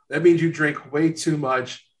 That means you drink way too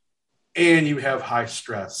much and you have high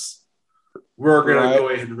stress. We're going to go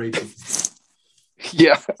ahead and rate you.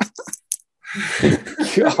 Yeah.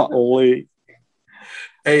 Golly.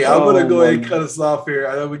 Hey, I'm gonna go ahead and cut us off here.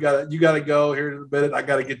 I know you gotta go here in a minute. I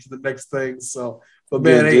gotta get to the next thing. So, but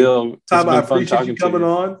man, Tom, I appreciate you coming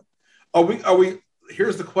on. Are we?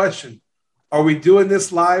 Here's the question: are we doing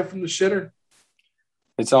this live from the shitter?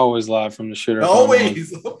 It's always live from the shitter.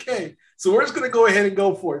 Always. Okay. So we're just gonna go ahead and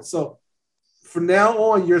go for it. So from now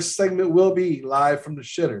on, your segment will be live from the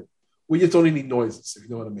shitter. We just don't need any noises, if you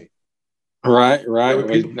know what I mean. Right.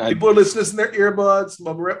 People are listening to their earbuds. Some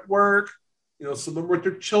of them are at work. You know, some of them with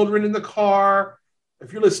their children in the car.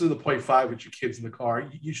 If you're listening to the Point 5 with your kids in the car,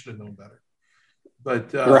 you should have known better.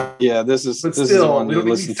 But yeah, this is the one you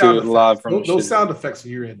listen to it live from. No sound effects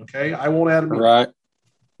on your end, okay? I won't add them. Right,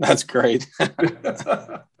 that's great.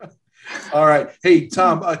 All right, hey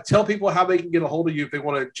Tom, tell people how they can get a hold of you if they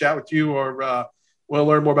want to chat with you or want to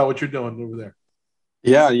learn more about what you're doing over there.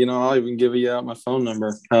 Yeah, you know, I'll even give you out my phone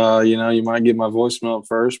number. You know, you might get my voicemail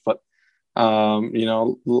first, but. You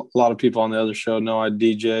know, a lot of people on the other show know I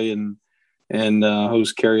DJ and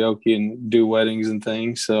host karaoke and do weddings and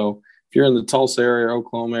things. So if you're in the Tulsa area,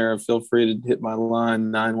 Oklahoma area, feel free to hit my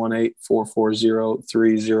line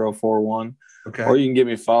 918-440-3041. Okay. Or you can give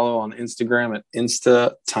me a follow on Instagram at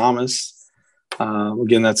Insta Thomas.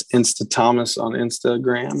 Again, that's Insta Thomas on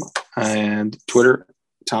Instagram, and Twitter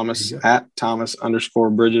Thomas at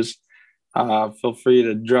Thomas_Bridges. Feel free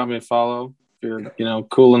to drop me a follow. If you're,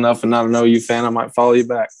 cool enough and not an OU fan, I might follow you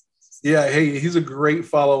back. Yeah, hey, he's a great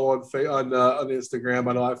follow on Instagram.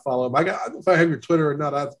 I know I follow him. I don't know if I have your Twitter or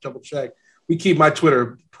not. I have to double check. We keep my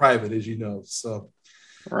Twitter private, as you know. So,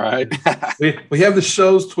 right. we have the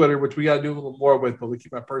show's Twitter, which we got to do a little more with, but we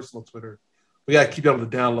keep my personal Twitter. We got to keep it on the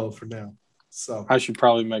download for now. So I should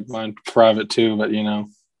probably make mine private too, but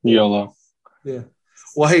YOLO. Yeah.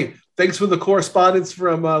 Well, hey, thanks for the correspondence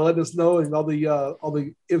from letting us know and all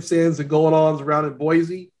the ifs, ands, and going ons around in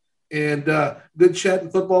Boise. And good chatting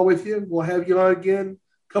football with you. We'll have you on again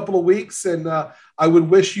a couple of weeks. And I would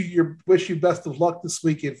wish you best of luck this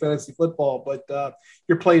week in fantasy football. But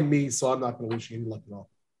you're playing me, so I'm not going to wish you any luck at all.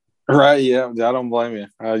 Right? Yeah, I don't blame you.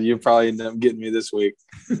 You probably end up getting me this week.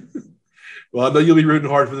 Well, I know you'll be rooting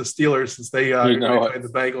hard for the Steelers since they play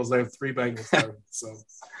the Bengals. They have 3 Bengals. So.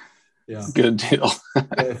 Yeah. Good deal.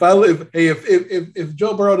 If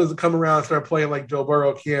Joe Burrow doesn't come around and start playing like Joe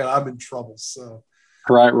Burrow can, I'm in trouble. So,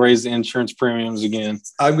 right, raise the insurance premiums again.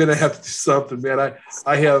 I'm gonna have to do something, man.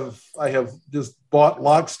 I have just bought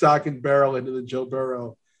lock, stock, and barrel into the Joe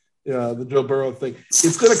Burrow thing.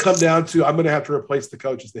 It's gonna come down to I'm gonna have to replace the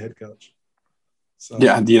coach as the head coach. So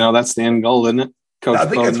yeah, that's the end goal, isn't it? Coach I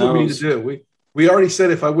think that's what we need to do. We already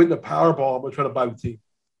said if I win the Powerball, I'm gonna try to buy the team.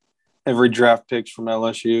 Every draft picks from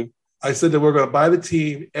LSU. I said that we're going to buy the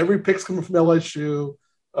team. Every pick's coming from LSU,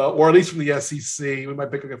 or at least from the SEC. We might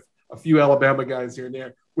pick a few Alabama guys here and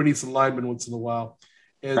there. We need some linemen once in a while.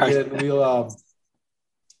 And then we'll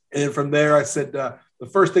and from there, I said the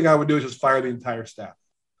first thing I would do is just fire the entire staff.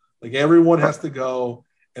 Like everyone has to go.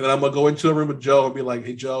 And then I'm going to go into a room with Joe and be like,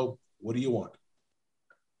 hey, Joe, what do you want?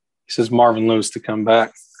 He says Marvin Lewis to come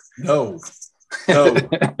back. No. No,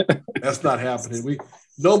 that's not happening.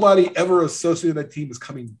 Nobody ever associated that team as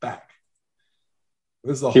coming back.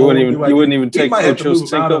 This is a whole new idea. You wouldn't even take Ocho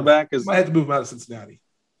Cinco back as might have to move him out of Cincinnati.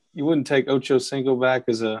 You wouldn't take Ocho Cinco back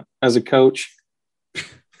as a coach.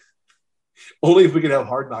 Only if we could have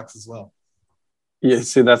Hard Knocks as well. Yeah,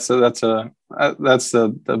 see, that's the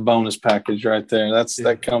bonus package right there.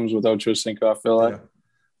 That comes with Ocho Cinco. I feel like.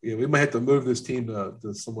 Yeah, we might have to move this team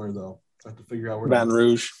to somewhere though. I have to figure out where. Baton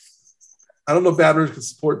Rouge. I don't know if Baton Rouge can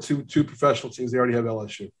support two professional teams. They already have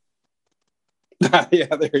LSU. Yeah,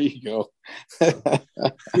 there you go.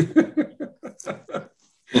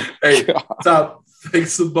 Hey, Tom,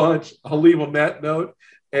 thanks a bunch. I'll leave on that note.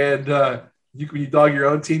 And when you dog your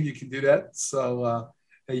own team, you can do that. So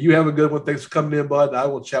hey, you have a good one. Thanks for coming in, bud. I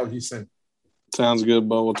will chat with you soon. Sounds good,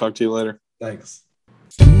 bud. We'll talk to you later. Thanks.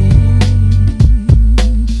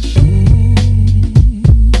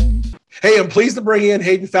 Hey, I'm pleased to bring in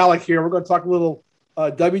Hayden Fallek here. We're going to talk a little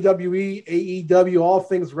WWE, AEW, all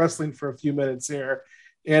things wrestling for a few minutes here.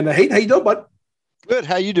 And Hayden, how you doing, bud? Good.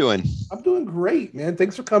 How you doing? I'm doing great, man.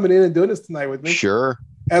 Thanks for coming in and doing this tonight with me. Sure.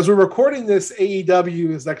 As we're recording this,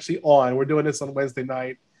 AEW is actually on. We're doing this on Wednesday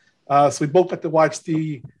night. So we both got to watch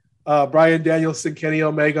the Bryan Danielson, Kenny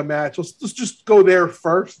Omega match. Let's just go there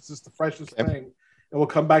first. It's just the freshest thing. And we'll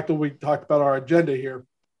come back to what we talked about our agenda here.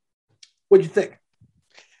 What'd you think?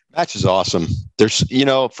 Match is awesome. There's,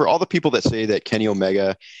 for all the people that say that Kenny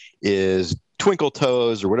Omega is twinkle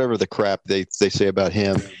toes or whatever the crap they say about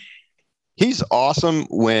him, he's awesome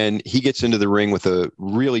when he gets into the ring with a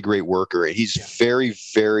really great worker. He's very,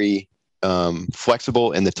 very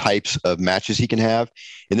flexible in the types of matches he can have.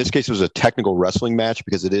 In this case, it was a technical wrestling match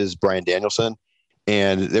because it is Bryan Danielson,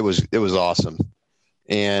 and it was awesome.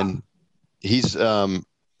 And he's, so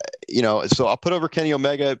I'll put over Kenny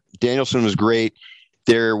Omega. Danielson was great.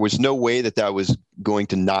 There was no way that was going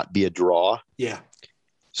to not be a draw. Yeah.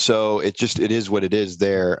 So it is what it is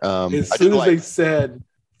there. As soon as they said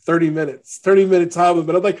 30-minute time,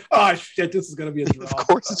 but I'm like, oh shit, this is going to be a draw. Of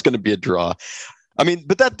course it's going to be a draw. I mean,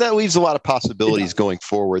 but that leaves a lot of possibilities going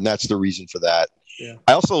forward, and that's the reason for that. Yeah.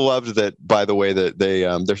 I also loved that, by the way, that they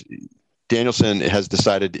Danielson has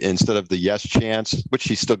decided, instead of the yes chance, which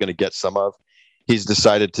he's still going to get some of, he's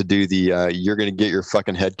decided to do the you're going to get your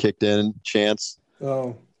fucking head kicked in chance.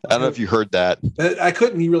 Oh, I don't know if you heard that. I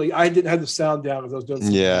couldn't I didn't have the sound down because I was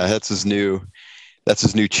doing. Yeah, that's his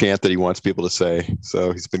new chant that he wants people to say.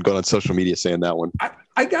 So he's been going on social media saying that one.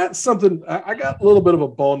 I got something. I got a little bit of a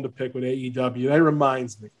bone to pick with AEW. That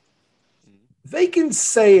reminds me, they can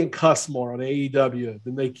say and cuss more on AEW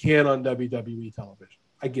than they can on WWE television.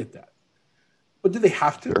 I get that, but do they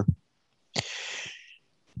have to? Sure.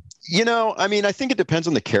 I mean, I think it depends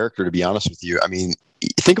on the character, to be honest with you. I mean,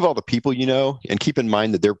 think of all the people and keep in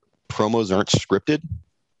mind that their promos aren't scripted.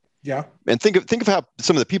 Yeah. And think of how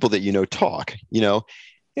some of the people that talk. Yeah.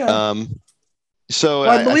 So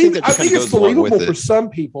I think it's believable for some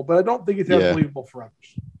people, but I don't think it's believable for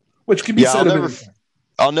others. Which can be said of anything.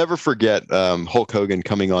 I'll never forget Hulk Hogan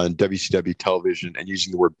coming on WCW television and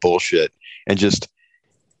using the word bullshit and just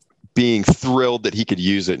being thrilled that he could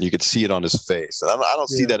use it, and you could see it on his face. And I don't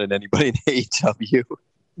see that in anybody in AEW.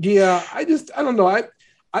 Yeah, I don't know.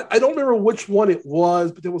 I don't remember which one it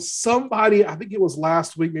was, but there was somebody, I think it was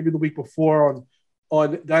last week, maybe the week before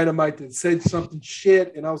on Dynamite, that said something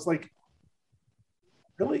shit, and I was like,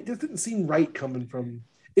 really? This didn't seem right coming from.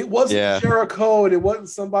 It wasn't Jericho, and it wasn't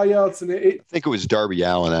somebody else, and I think it was Darby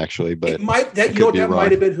Allin, actually, but it might that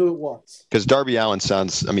might have been who it was. Because Darby Allin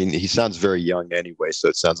he sounds very young anyway, so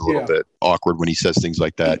it sounds a little bit awkward when he says things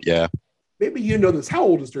like that. Yeah. Maybe you know this. How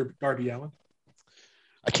old is Darby Allin?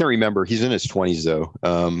 I can't remember. He's in his 20s, though.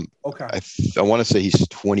 Okay. I want to say he's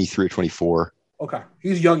 23 or 24. Okay.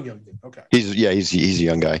 He's young. Okay. He's a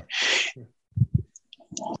young guy.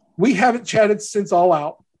 We haven't chatted since All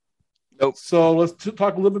Out. Nope. So let's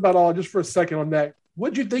talk a little bit about All Out just for a second on that.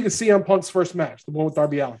 What did you think of CM Punk's first match, the one with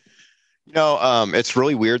Darby Allin? It's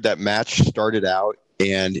really weird. That match started out,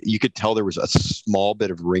 and you could tell there was a small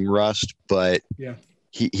bit of ring rust, but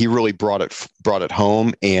he really brought it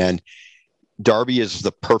home, and Darby is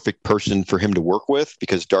the perfect person for him to work with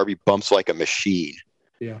because Darby bumps like a machine.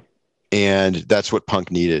 Yeah. And that's what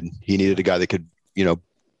Punk needed. He needed a guy that could,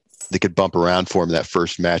 that could bump around for him in that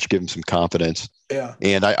first match, give him some confidence. Yeah.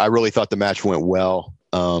 And I really thought the match went well.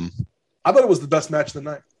 I thought it was the best match of the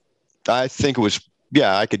night. I think it was,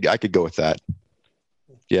 I could go with that.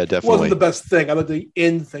 Yeah, definitely. It wasn't the best thing. I thought the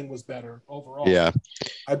end thing was better overall. Yeah.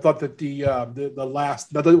 I thought that the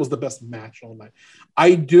last, I thought it was the best match all night.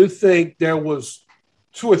 I do think there was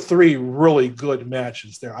 2 or 3 really good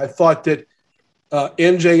matches there. I thought that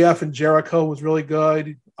MJF and Jericho was really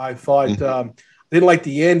good. I thought didn't like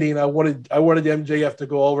the ending. I wanted MJF to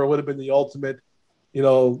go over. It would have been the ultimate, it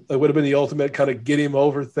would have been the ultimate kind of get him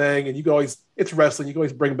over thing. And you can always, it's wrestling. You can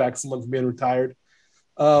always bring back someone from being retired.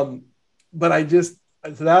 But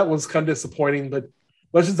so that was kind of disappointing. But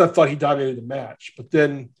much as I thought he dominated the match, but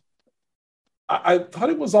then I thought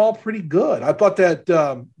it was all pretty good. I thought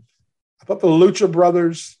the Lucha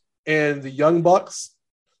Brothers and the Young Bucks,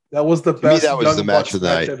 that was the best. That was the match of the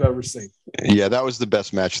night I've ever seen. Yeah, that was the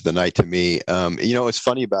best match of the night to me. What's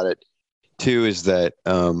funny about it too is that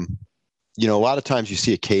a lot of times you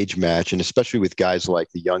see a cage match, and especially with guys like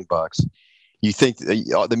the Young Bucks, you think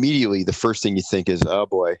immediately the first thing you think is, oh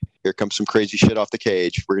boy, here comes some crazy shit off the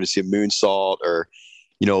cage. We're going to see a moonsault or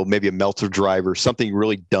maybe a Meltzer driver, something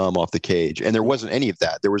really dumb off the cage. And there wasn't any of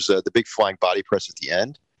that. There was the big flying body press at the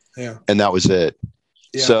end. Yeah, and that was it.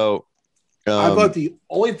 Yeah. So. I thought the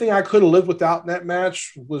only thing I could have lived without in that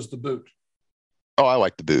match was the boot. Oh, I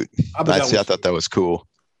like the boot. I thought that was cool.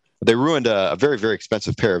 They ruined a very, very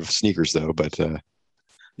expensive pair of sneakers, though. But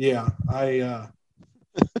yeah, I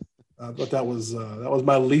thought that was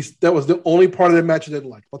my least. That was the only part of that match I didn't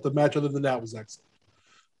like. But the match other than that was excellent.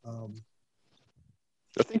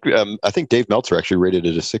 I think Dave Meltzer actually rated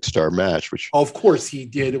it a 6-star match. Which of course he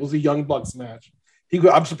did. It was a Young Bucks match.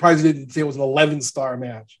 I'm surprised he didn't say it was an 11-star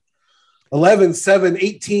match. 11, 7,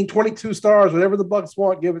 18, 22 stars, whatever the Bucks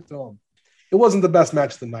want, give it to them. It wasn't the best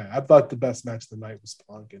match of the night. I thought the best match of the night was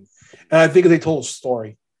Punk, and I think they told a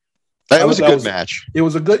story. It was a good match. It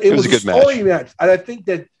was a good story match. And I think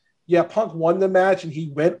that Punk won the match and he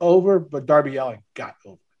went over, but Darby Allin got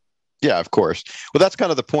over. Yeah, of course. Well, that's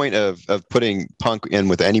kind of the point of putting Punk in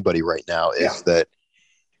with anybody right now is that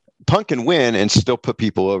Punk can win and still put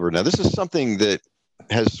people over. Now, this is something that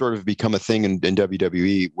has sort of become a thing in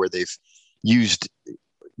WWE where they've used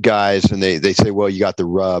guys and they say, well, you got the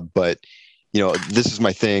rub, but this is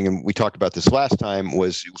my thing. And we talked about this last time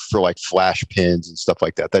was for like flash pins and stuff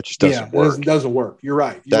like that. That just doesn't work. It doesn't work. You're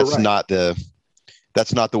right. That's not the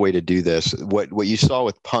way to do this. What you saw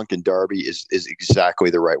with Punk and Darby is exactly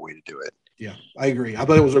the right way to do it. Yeah, I agree. I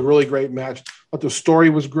thought it was a really great match. But the story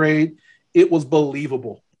was great. It was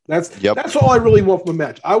believable. That's all I really want from a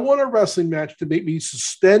match. I want a wrestling match to make me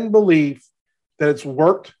suspend belief that it's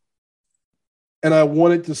worked. And I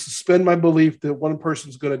wanted to suspend my belief that one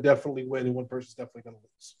person's going to definitely win and one person's definitely going to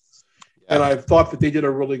lose. Yeah. And I thought that they did a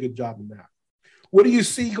really good job in that. What do you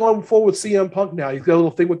see going forward with CM Punk now? He's got a little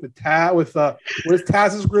thing with the Taz, what is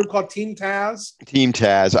Taz's group called? Team Taz? Team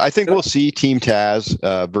Taz. I think we'll see Team Taz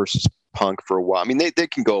versus Punk for a while. I mean, they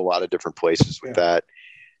can go a lot of different places with that.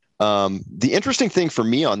 The interesting thing for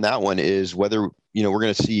me on that one is whether, we're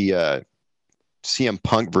going to see CM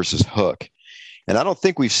Punk versus Hook. And I don't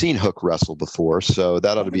think we've seen Hook wrestle before, so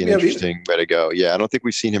that ought to be an interesting way to go. Yeah, I don't think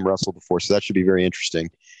we've seen him wrestle before, so that should be very interesting.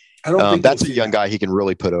 I don't think that's a young guy he can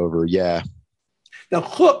really put over. Yeah. Now,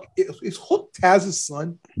 Hook is Hook Taz's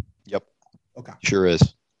son? Yep. Okay. Sure is.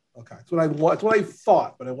 Okay, that's what I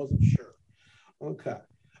thought, but I wasn't sure. Okay.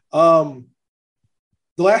 The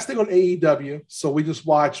last thing on AEW. So we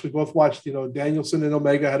both watched. Danielson and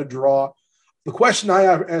Omega had a draw. The question I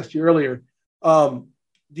asked you earlier.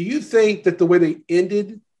 Do you think that the way they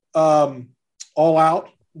ended All Out,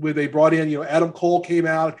 where they brought in, Adam Cole came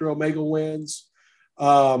out after Omega wins,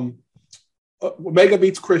 Omega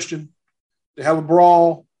beats Christian, they have a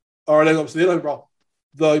brawl, or they don't have a brawl.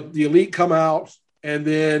 The Elite come out, and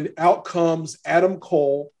then out comes Adam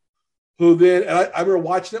Cole, who then, and I remember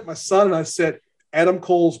watching it, my son, and I said, Adam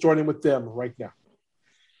Cole's joining with them right now.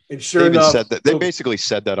 And sure enough, they basically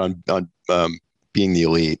said that on Being the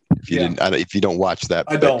Elite. If you don't watch that,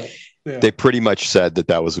 I don't. Yeah. They pretty much said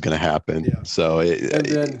that was going to happen. Yeah. So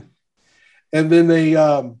then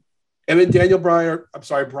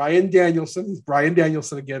Brian Danielson. It's Brian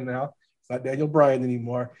Danielson again now. It's not Daniel Bryan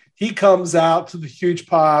anymore. He comes out to the huge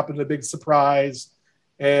pop and the big surprise,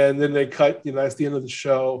 and then they cut. That's the end of the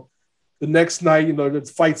show. The next night,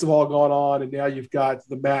 the fights have all gone on, and now you've got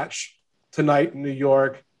the match tonight in New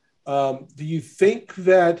York. Do you think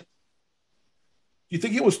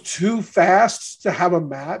it was too fast to have a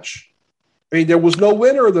match? I mean, there was no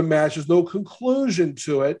winner of the match. There's no conclusion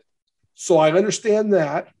to it. So I understand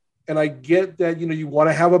that. And I get that, you want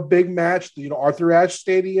to have a big match, Arthur Ashe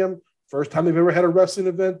Stadium, first time they've ever had a wrestling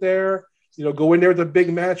event there, go in there with a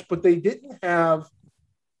big match, but they didn't have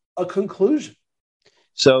a conclusion.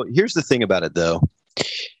 So here's the thing about it, though.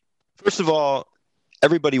 First of all,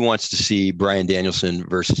 everybody wants to see Bryan Danielson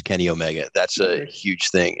versus Kenny Omega. That's a huge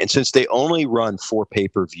thing. And since they only run 4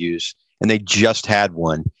 pay-per-views and they just had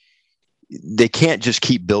one, they can't just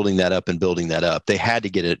keep building that up and building that up. They had to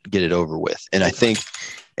get it over with. And I think,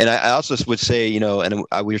 and I also would say, you know, and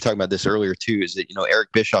we were talking about this earlier too, is that, you know,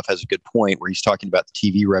 Eric Bischoff has a good point where he's talking about the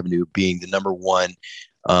TV revenue being the number one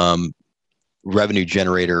revenue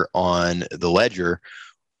generator on the ledger.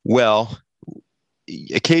 Well,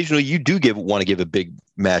 occasionally you do want to give a big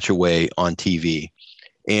match away on TV.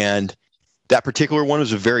 And that particular one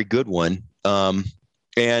was a very good one.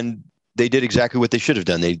 And they did exactly what they should have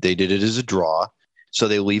done. They did it as a draw, so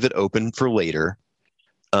they leave it open for later.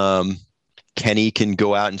 Kenny can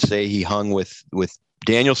go out and say he hung with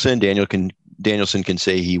Danielson. Danielson can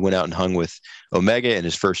say he went out and hung with Omega in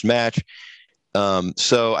his first match.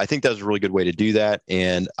 So I think that was a really good way to do that.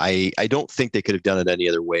 And I don't think they could have done it any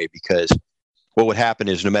other way, because what would happen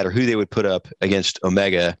is no matter who they would put up against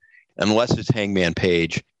Omega, unless it's Hangman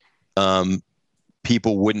Page,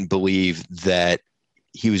 people wouldn't believe that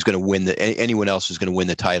he was going to win anyone else was going to win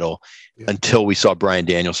the title until we saw Bryan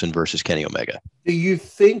Danielson versus Kenny Omega. Do you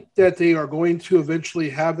think that they are going to eventually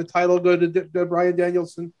have the title go to Bryan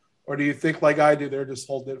Danielson? Or do you think, like I do, they're just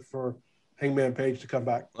holding it for Hangman Page to come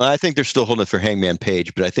back? I think they're still holding it for Hangman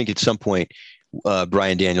Page, but I think at some point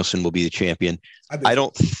Bryan Danielson will be the champion. I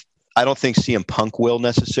don't think CM Punk will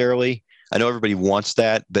necessarily. I know everybody wants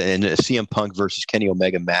that, but in a CM Punk versus Kenny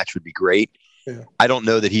Omega match would be great. Yeah. I don't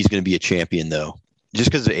know that he's going to be a champion, though. Just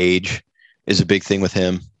because of age is a big thing with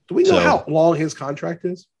him. Do we know how long his contract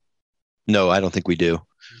is? No, I don't think we do.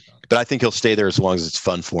 But I think he'll stay there as long as it's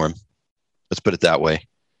fun for him. Let's put it that way.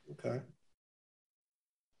 Okay.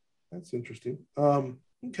 That's interesting.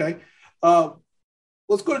 Okay.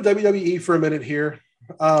 Let's go to WWE for a minute here.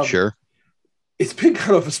 Sure. It's been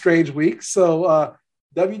kind of a strange week. So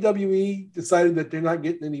WWE decided that they're not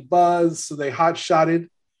getting any buzz, so they hot-shotted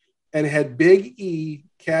and had Big E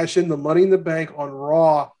cash in the Money in the Bank on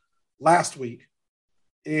Raw last week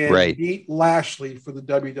and beat Lashley for the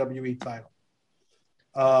WWE title.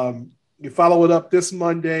 You follow it up this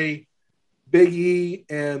Monday. Big E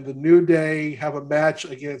and the New Day have a match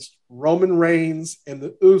against Roman Reigns and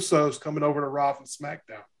the Usos coming over to Raw from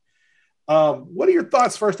SmackDown. What are your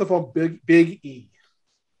thoughts, first of all, Big E?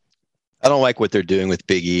 I don't like what they're doing with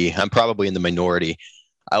Big E. I'm probably in the minority.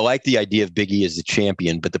 I like the idea of Big E as the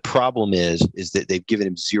champion, but the problem is that they've given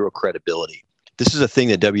him zero credibility. This is a thing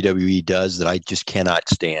that WWE does that I just cannot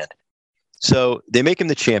stand. So they make him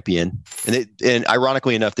the champion, and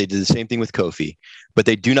ironically enough, they did the same thing with Kofi, but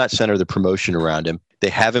they do not center the promotion around him. They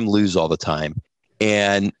have him lose all the time,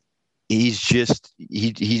 and he's just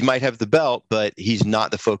he might have the belt, but he's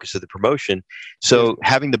not the focus of the promotion. So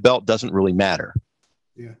having the belt doesn't really matter.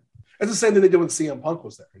 Yeah, it's the same thing they did when CM Punk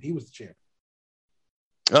was there, and he was the champion.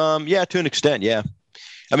 Yeah, to an extent, yeah.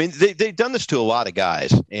 I mean, they've done this to a lot of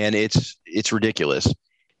guys, and it's ridiculous.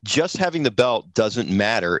 Just having the belt doesn't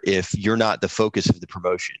matter if you're not the focus of the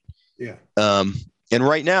promotion. Yeah. And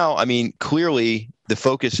right now, I mean, clearly the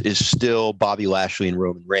focus is still Bobby Lashley and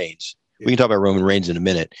Roman Reigns. Yeah. We can talk about Roman Reigns in a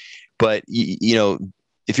minute, but you know,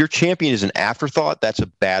 if your champion is an afterthought, that's a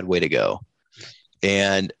bad way to go.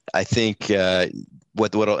 And I think the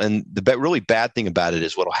really bad thing about it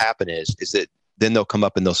is what'll happen is that then they'll come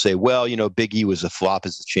up and they'll say, well, you know, Big E was a flop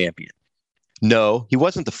as the champion. No, he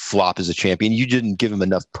wasn't the flop as a champion. You didn't give him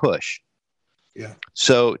enough push. Yeah.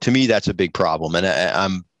 So to me, that's a big problem.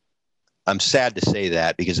 And I'm sad to say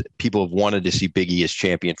that because people have wanted to see Big E as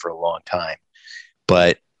champion for a long time,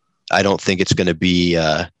 but I don't think it's going to be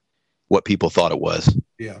what people thought it was.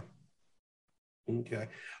 Yeah. Okay.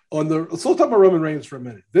 Let's talk about Roman Reigns for a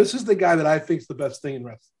minute. This is the guy that I think is the best thing in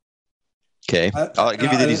wreslling. Okay. I'll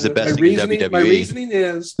give you that he's the best thing in WWE. My reasoning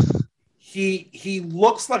is he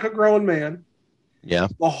looks like a grown man. Yeah.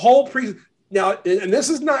 The whole now, and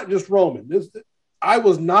this is not just Roman. I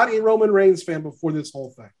was not a Roman Reigns fan before this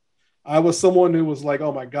whole thing. I was someone who was like,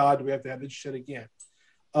 oh my God, do we have to have this shit again?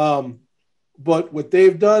 But what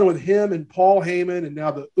they've done with him and Paul Heyman, and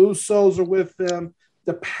now the Usos are with them,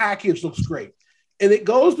 the package looks great. And it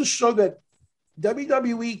goes to show that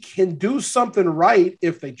WWE can do something right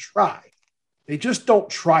if they try. They just don't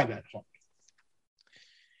try that hard.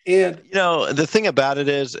 And you know, the thing about it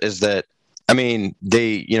is that, I mean,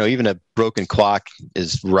 even a broken clock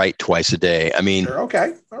is right twice a day. I mean, sure,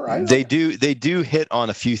 okay. All right. They do hit on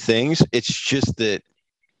a few things. It's just that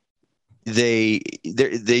they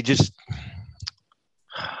just,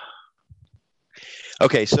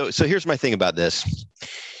 okay. So here's my thing about this.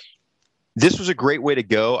 This was a great way to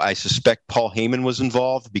go. I suspect Paul Heyman was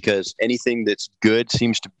involved because anything that's good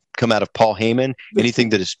seems to come out of Paul Heyman. Anything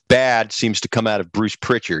that is bad seems to come out of Bruce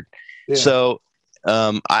Pritchard. Yeah. So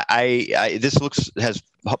this has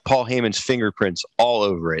Paul Heyman's fingerprints all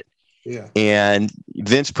over it. Yeah. And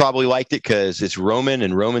Vince probably liked it because it's Roman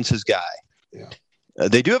and Roman's his guy. Yeah.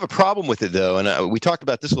 They do have a problem with it, though. And we talked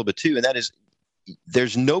about this a little bit, too. And that is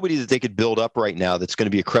there's nobody that they could build up right now that's going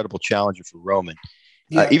to be a credible challenger for Roman.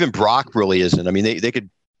 Yeah. Even Brock really isn't. I mean, they could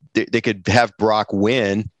have Brock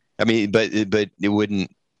win. I mean, but it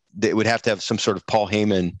wouldn't. It would have to have some sort of Paul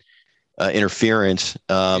Heyman interference,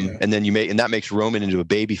 and then and that makes Roman into a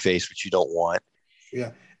baby face, which you don't want.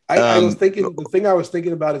 Yeah. I was thinking, the thing I was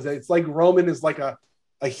thinking about is that it's like Roman is like a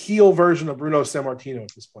heel version of Bruno Sammartino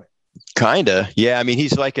at this point. Kinda. Yeah. I mean,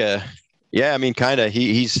 he's like kinda.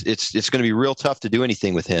 It's going to be real tough to do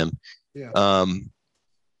anything with him. Yeah.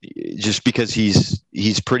 Just because he's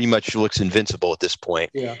pretty much looks invincible at this point.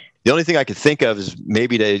 Yeah. The only thing I could think of is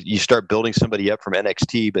maybe you start building somebody up from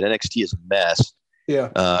NXT, but NXT is a mess. Yeah.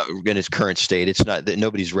 In its current state, it's not that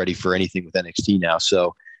nobody's ready for anything with NXT now.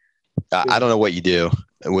 So I don't know what you do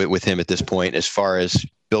with him at this point. As far as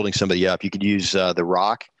building somebody up, you could use The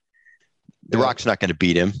Rock. The Rock's not going to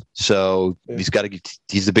beat him, so he's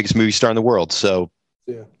the biggest movie star in the world. So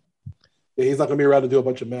yeah, he's not going to be around to do a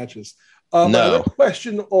bunch of matches. No. Another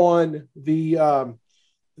question on the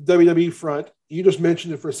WWE front. You just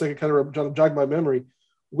mentioned it for a second, kind of jogged my memory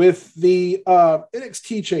with the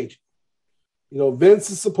NXT change. You know, Vince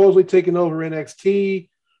is supposedly taking over NXT.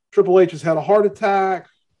 Triple H has had a heart attack.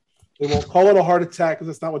 They won't call it a heart attack because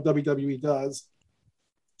that's not what WWE does.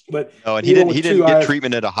 But and he didn't get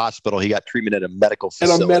treatment at a hospital. He got treatment at a medical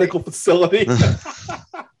facility. At a medical facility.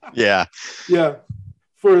 Yeah. Yeah.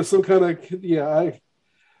 For some kind of it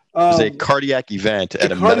was a cardiac event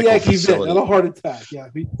at a medical facility. Not a heart attack. Yeah.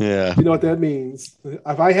 Yeah. You know what that means.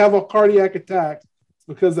 If I have a cardiac attack, it's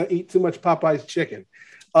because I eat too much Popeye's chicken.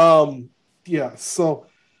 Yeah. So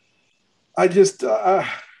I just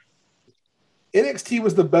NXT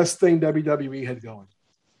was the best thing WWE had going.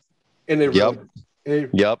 And they ruined it.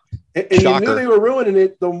 And you knew they were ruining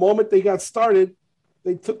it the moment they got started.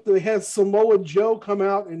 They had Samoa Joe come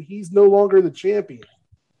out, and he's no longer the champion.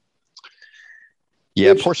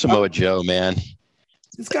 Yeah, poor Samoa Joe, man.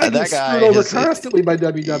 This guy gets screwed over constantly by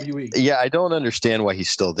WWE. Yeah, I don't understand why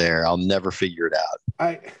he's still there. I'll never figure it out.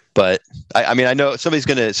 But I mean, I know somebody's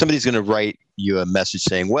gonna write you a message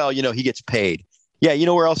saying, well, you know, he gets paid. Yeah, you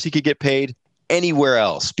know where else he could get paid? Anywhere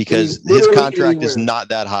else, because his contract is not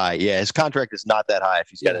that high. Yeah, his contract is not that high if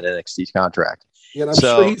he's got an NXT contract. Yeah, and I'm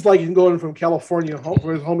sure he's like going from California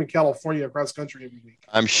his home in California across country every week.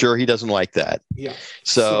 I'm sure he doesn't like that. Yeah.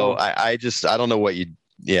 So I don't know what you.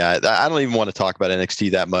 Yeah, I don't even want to talk about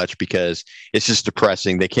NXT that much because it's just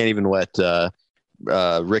depressing. They can't even let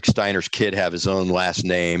Rick Steiner's kid have his own last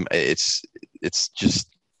name. It's just.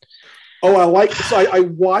 Oh, I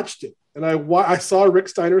watched it, and I saw Rick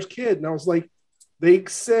Steiner's kid, and I was like. They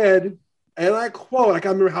said, and I quote, I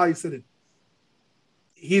can't remember how he said it.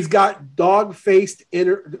 He's got dog-faced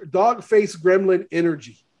gremlin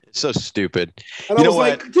energy. It's so stupid. And I was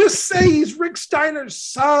like, just say he's Rick Steiner's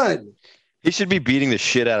son. He should be beating the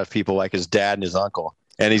shit out of people like his dad and his uncle.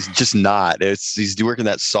 And he's just not. He's working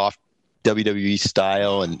that soft WWE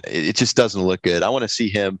style, and it just doesn't look good. I want to see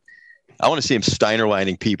him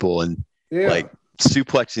Steiner-lining people and like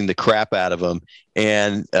suplexing the crap out of them.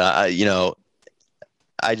 And,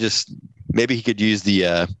 maybe he could use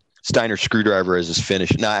the Steiner screwdriver as his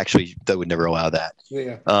finish. No, actually, that would never allow that.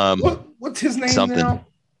 Yeah. What's his name now?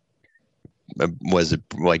 Was it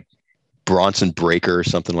like Bronson Breaker or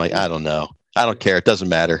something like? I don't know. I don't care. It doesn't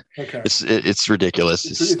matter. Okay. It's ridiculous.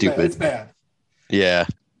 It's stupid. It's bad. Yeah.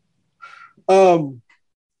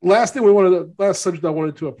 Last subject I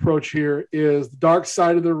wanted to approach here is the Dark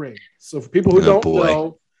Side of the Ring. So for people who don't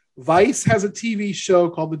know, Vice has a TV show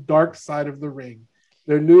called The Dark Side of the Ring.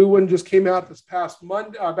 Their new one just came out this past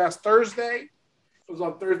Thursday. It was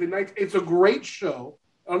on Thursday night. It's a great show.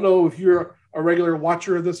 I don't know if you're a regular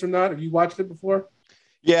watcher of this or not. Have you watched it before?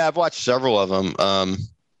 Yeah, I've watched several of them.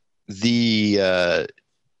 It's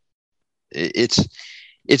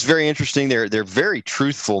very interesting. They're very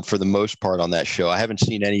truthful for the most part on that show. I haven't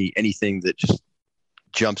seen anything that just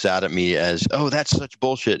jumps out at me as, oh, that's such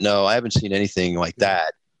bullshit. No, I haven't seen anything like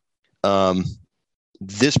that.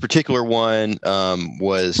 This particular one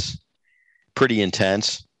was pretty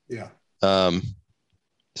intense. Yeah. Let's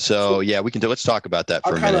talk about that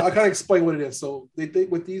for a minute. I kind of explain what it is. So they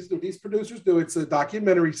what these producers do, it's a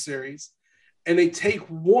documentary series, and they take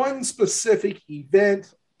one specific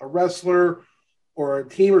event, a wrestler or a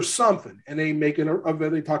team or something, and they make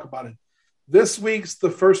they talk about it. This week's the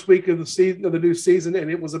first week of the new season, and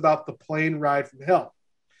it was about the plane ride from hell.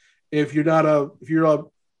 If you don't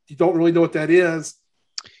really know what that is,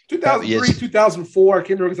 2003, 2004. I can't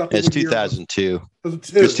remember exactly. It's 2002. It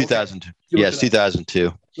was 2002. Okay. Yes,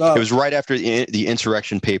 2002. It was right after the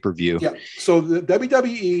Insurrection pay-per-view. Yeah. So the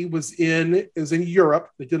WWE is in Europe.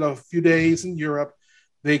 They did a few days in Europe.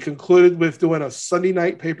 They concluded with doing a Sunday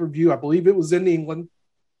night pay-per-view. I believe it was in England.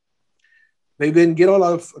 They then get on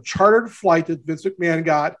a chartered flight that Vince McMahon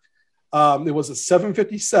got. It was a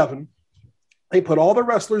 757. They put all the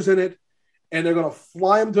wrestlers in it, and they're going to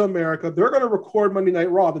fly them to America. They're going to record Monday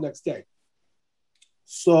Night Raw the next day.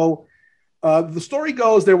 So the story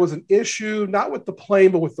goes there was an issue, not with the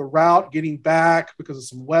plane, but with the route getting back because of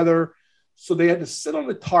some weather. So they had to sit on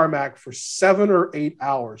the tarmac for 7 or 8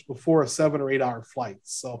 hours before a 7 or 8 hour flight.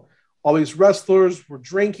 So all these wrestlers were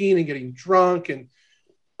drinking and getting drunk. And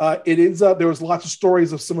it ends up, there was lots of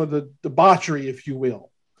stories of some of the debauchery, if you will,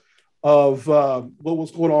 of what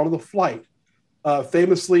was going on in the flight.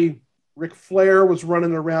 Famously, Ric Flair was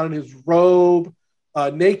running around in his robe,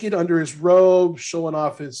 naked under his robe, showing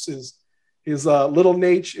off his little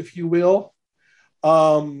Nate, if you will,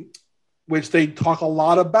 which they talk a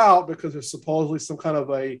lot about because there's supposedly some kind of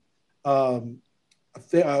a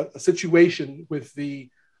situation with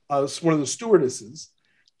one of the stewardesses.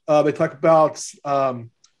 They talk about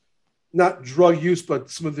not drug use, but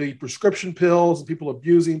some of the prescription pills and people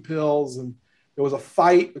abusing pills. And there was a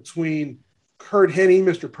fight between Kurt Hennig,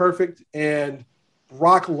 Mr. Perfect, and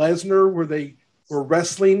Brock Lesnar, where they were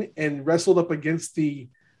wrestling and wrestled up against the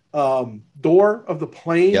door of the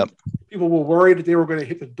plane. Yep. People were worried that they were going to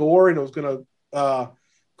hit the door and it was going to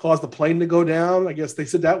cause the plane to go down. I guess they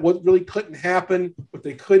said that really couldn't happen, but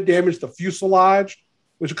they could damage the fuselage,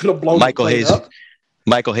 which could have blown the plane up.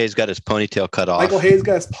 Michael Hayes got his ponytail cut off. Michael Hayes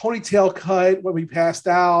got his ponytail cut when we passed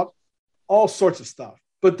out, all sorts of stuff.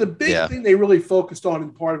 But the big thing they really focused on,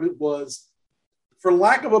 and part of it was, for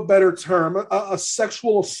lack of a better term, a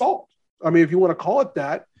sexual assault. I mean, if you want to call it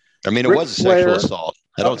that. I mean, it was a sexual assault.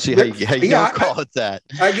 I don't see how you don't call it that.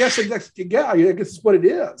 I guess it's what it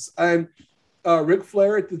is. And Ric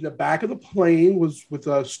Flair at the back of the plane was with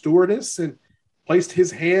a stewardess and placed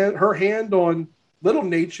her hand on little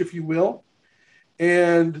Nate, if you will.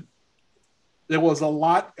 And there was a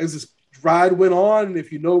lot as this ride went on. And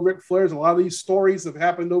if you know Ric Flair's, a lot of these stories have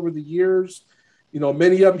happened over the years. You know,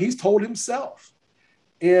 many of them he's told himself.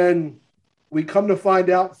 And we come to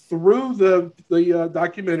find out through the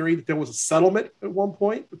documentary that there was a settlement at one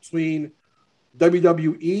point between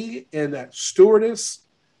WWE and that stewardess.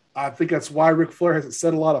 I think that's why Ric Flair hasn't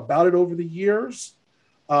said a lot about it over the years.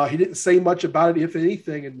 He didn't say much about it, if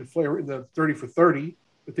anything, in the 30 for 30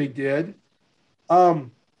 that they did.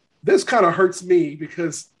 This kind of hurts me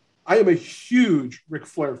because I am a huge Ric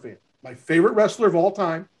Flair fan. My favorite wrestler of all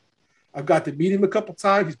time. I've got to meet him a couple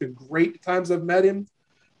times. He's been great the times I've met him.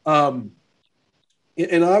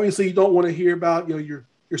 And obviously you don't want to hear about, your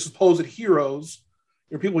supposed heroes,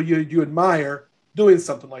 your people you admire doing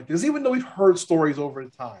something like this, even though we've heard stories over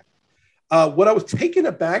the time. What I was taken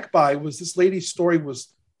aback by was this lady's story was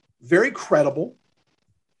very credible.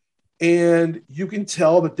 And you can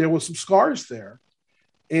tell that there was some scars there.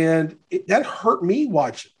 And that hurt me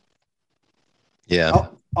watching. Yeah.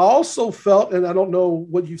 I also felt, and I don't know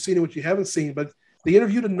what you've seen and what you haven't seen, but they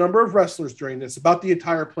interviewed a number of wrestlers during this about the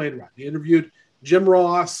entire plane ride. They interviewed Jim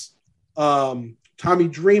Ross, Tommy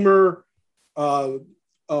Dreamer, Rob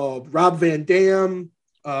Van Dam,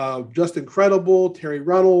 Justin Credible, Terry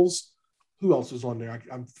Runnels. Who else was on there?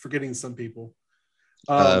 I'm forgetting some people.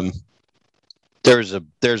 There's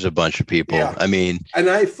a bunch of people. Yeah. I mean, and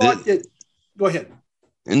I thought that. Go ahead.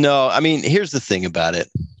 No, I mean, here's the thing about it.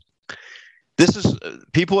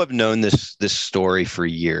 People have known this story for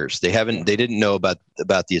years. They didn't know about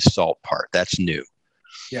the assault part. That's new.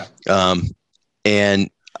 Yeah. And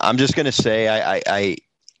I'm just going to say, I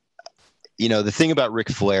the thing about Ric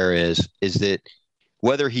Flair is that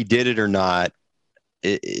whether he did it or not,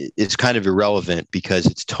 it's kind of irrelevant because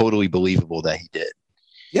it's totally believable that he did.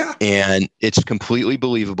 Yeah. And it's completely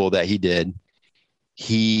believable that he did.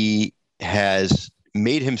 He has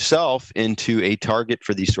made himself into a target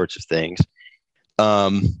for these sorts of things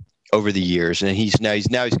over the years. And he's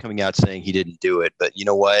coming out saying he didn't do it. But you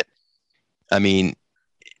know what? I mean,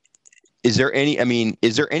 is there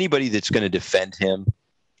anybody that's going to defend him?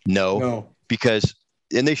 No.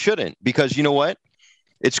 And they shouldn't, because you know what?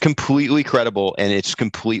 It's completely credible, and it's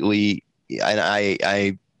completely, and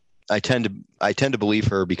I tend to believe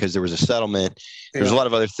her because there was a settlement. There's a lot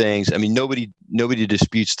of other things. I mean, nobody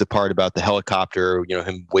disputes the part about the helicopter,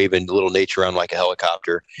 him waving little Nate around like a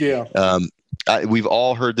helicopter. Yeah. We've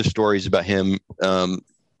all heard the stories about him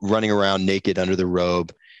running around naked under the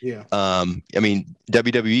robe. Yeah. I mean,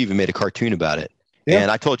 WWE even made a cartoon about it. Yeah.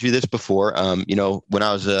 And I told you this before. When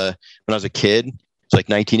I was a kid, it's like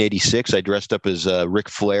 1986. I dressed up as Ric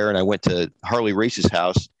Flair, and I went to Harley Race's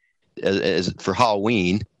house for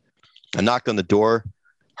Halloween. I knocked on the door.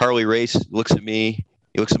 Harley Race looks at me.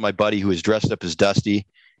 He looks at my buddy who is dressed up as Dusty,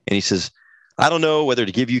 and he says, "I don't know whether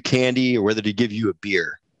to give you candy or whether to give you a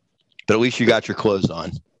beer, but at least you got your clothes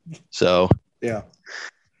on." So, yeah.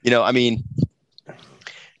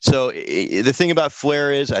 So the thing about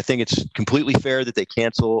Flair is, I think it's completely fair that they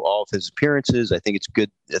cancel all of his appearances. I think it's good.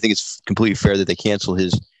 I think it's completely fair that they cancel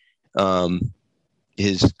his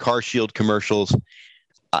Car Shield commercials.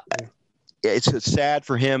 It's sad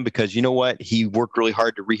for him because you know what? He worked really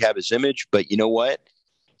hard to rehab his image, but you know what?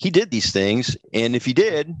 He did these things, and if he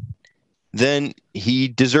did, then he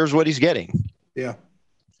deserves what he's getting. Yeah.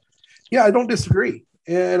 Yeah, I don't disagree.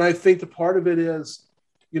 And I think the part of it is,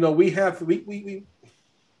 we have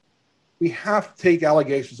to take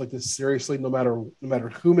allegations like this seriously, no matter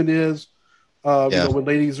whom it is. When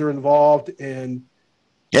ladies are involved and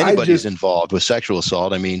anybody's involved with sexual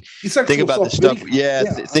assault. I mean, think about this stuff.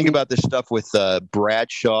 Think about this stuff with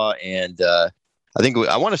Bradshaw and I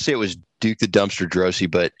want to say it was Duke the Dumpster Drosy,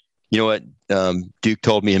 but you know what? Duke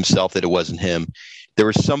told me himself that it wasn't him. There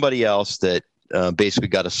was somebody else that basically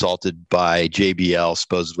got assaulted by JBL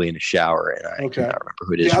supposedly in a shower, and I cannot remember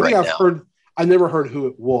who it is right now. I never heard who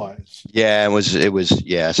it was. Yeah, it was.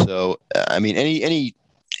 Yeah. So, I mean,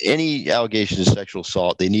 any allegations of sexual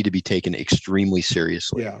assault, they need to be taken extremely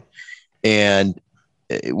seriously. Yeah. And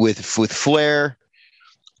with Flair,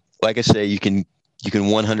 like I say, you can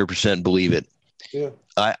 100% believe it. Yeah.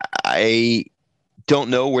 I don't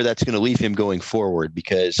know where that's going to leave him going forward,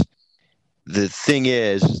 because the thing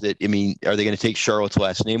is that, I mean, are they going to take Charlotte's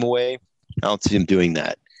last name away? I don't see him doing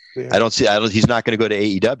that. Yeah. He's not going to go to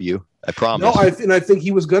AEW. I promise. No, I think he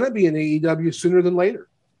was going to be in AEW sooner than later.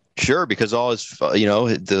 Sure, because all his,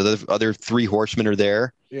 the other three horsemen are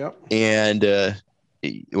there. Yeah. And,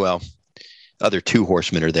 other two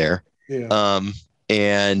horsemen are there. Yeah.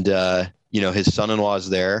 His son-in-law is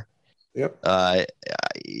there. Yep.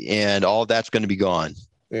 And all of that's going to be gone.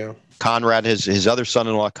 Yeah. Conrad, his other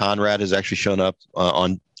son-in-law, Conrad, has actually shown up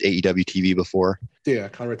on AEW TV before. Yeah,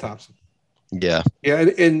 Conrad Thompson. Yeah. Yeah,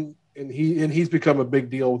 and he's become a big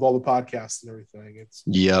deal with all the podcasts and everything.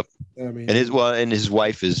 Yep. I mean, and his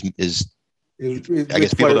wife is I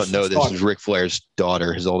guess people don't know this, is Ric Flair's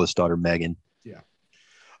daughter, his oldest daughter, Megan. Yeah.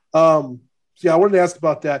 I wanted to ask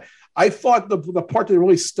about that. I thought the part that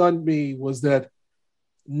really stunned me was that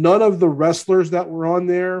none of the wrestlers that were on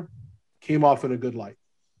there came off in a good light.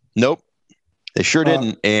 Nope. They sure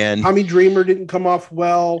didn't. And Tommy Dreamer didn't come off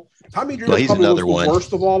well. Tommy Dreamer probably was the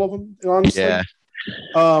worst of all of them, honestly. Yeah.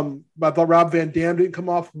 I thought Rob Van Dam didn't come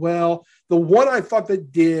off well. The one I thought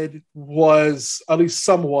that did was, at least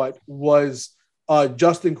somewhat, was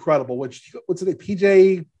Just Incredible, what's his name?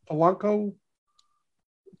 PJ Polanco?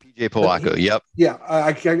 PJ Polanco, yep. Yeah,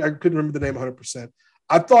 I couldn't remember the name 100%.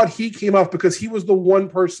 I thought he came off because he was the one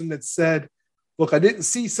person that said, look, I didn't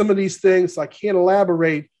see some of these things, so I can't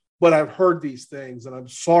elaborate, but I've heard these things, and I'm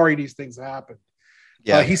sorry these things happened.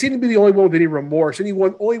 Yeah, he seemed to be the only one with any remorse. Only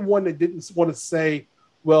one that didn't want to say,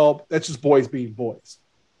 well, that's just boys being boys.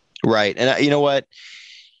 Right. And you know what?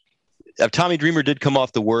 Tommy Dreamer did come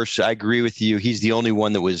off the worst. I agree with you. He's the only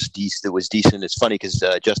one that was decent. It's funny because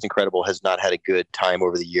Just Incredible has not had a good time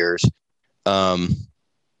over the years.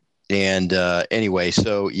 Anyway,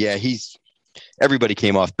 so yeah, everybody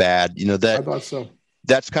came off bad. I thought so.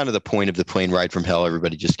 That's kind of the point of the plane ride from hell.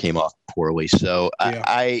 Everybody just came off poorly. So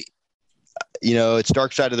yeah. It's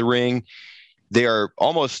Dark Side of the Ring. They are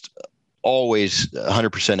almost always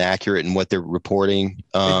 100% accurate in what they're reporting.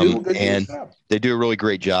 They do a really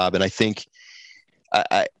great job. And I think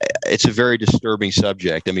it's a very disturbing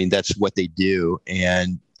subject. I mean, that's what they do.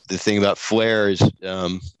 And the thing about Flair is,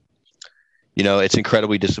 it's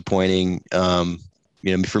incredibly disappointing.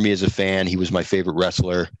 For me as a fan, he was my favorite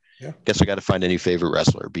wrestler. Yeah. Guess I got to find a new favorite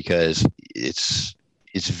wrestler because it's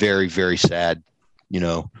very, very sad,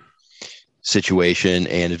 situation,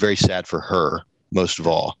 and it's very sad for her most of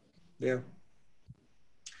all. Yeah.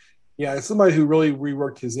 Yeah. It's somebody who really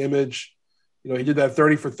reworked his image. He did that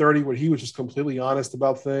 30 for 30 where he was just completely honest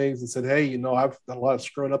about things and said, hey, I've done a lot of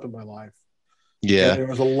screwing up in my life. Yeah. And there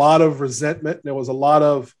was a lot of resentment. There was a lot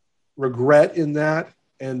of regret in that.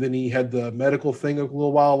 And then he had the medical thing a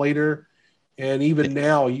little while later. And even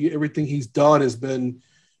now, everything he's done has been,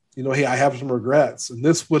 hey, I have some regrets. And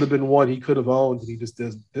this would have been one he could have owned, and he just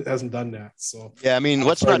hasn't done that. So yeah, I mean,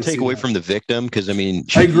 let's not take away from the victim because, I mean,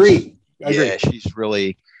 I agree. Yeah, she's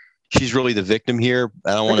really the victim here.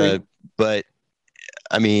 I don't want to, but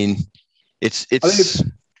I mean, it's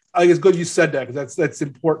I think it's good you said that because that's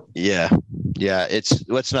important. Yeah.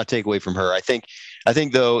 Let's not take away from her. I think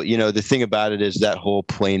though, the thing about it is that whole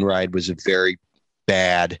plane ride was a very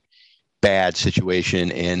bad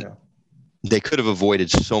situation, and they could have avoided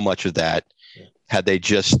so much of that had they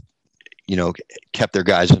just, kept their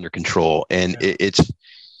guys under control. And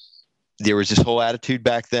there was this whole attitude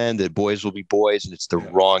back then that boys will be boys, and it's the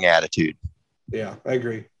wrong attitude. Yeah, I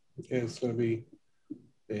agree. It's going to be,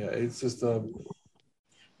 it's just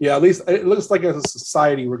at least it looks like as a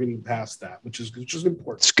society we're getting past that, which is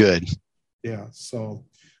important. It's good. Yeah. So,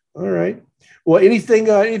 all right. Well, anything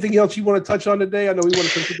else you want to touch on today? I know we want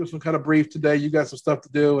to keep this one kind of brief today. You got some stuff to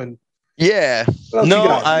do, and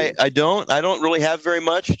no, I don't really have very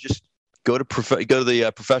much. Just go to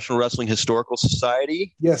the Professional Wrestling Historical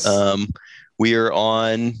Society. Yes. We are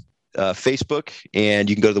on Facebook, and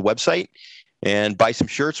you can go to the website and buy some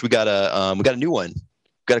shirts. We got a new one.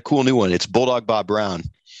 Got a cool new one. It's Bulldog Bob Brown.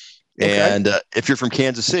 Okay. And if you're from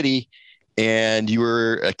Kansas City and you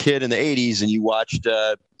were a kid in the 80s and you watched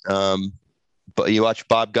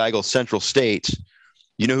Bob Geigel's Central States,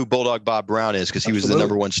 you know who Bulldog Bob Brown is because he was the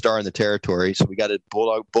number one star in the territory. So we got a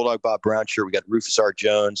Bulldog Bob Brown shirt. We got Rufus R.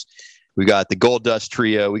 Jones. We got the Gold Dust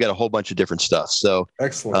Trio. We got a whole bunch of different stuff. So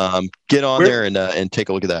excellent. Get on there and take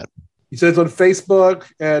a look at that. You said it's on Facebook,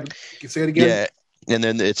 and you can say it again. Yeah. And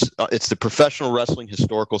then it's the Professional Wrestling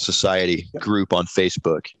Historical Society group on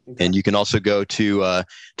Facebook. Okay. And you can also go to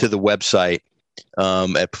the website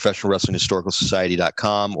at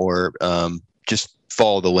professionalwrestlinghistoricalsociety.com or just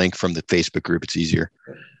follow the link from the Facebook group. It's easier.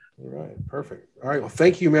 All right. Perfect. All right. Well,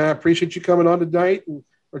 thank you, man. I appreciate you coming on tonight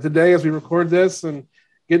or today as we record this and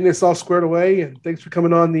getting this all squared away. And thanks for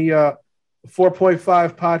coming on the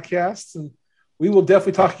 4.5 podcast. And we will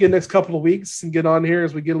definitely talk again next couple of weeks and get on here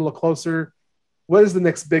as we get a little closer. What is the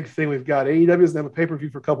next big thing we've got? AEW is going to have a pay-per-view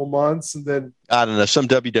for a couple months, and then I don't know, some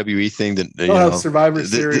WWE thing that they'll have Survivor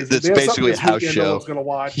Series. That's basically a house show. No one's going to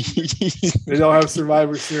watch. They don't have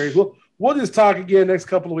Survivor Series. We'll just talk again next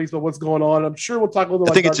couple of weeks about what's going on. I'm sure we'll talk a little.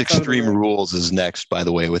 I think it's Extreme Rules is next, by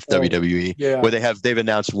the way, with WWE. Yeah, where they've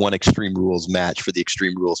announced one Extreme Rules match for the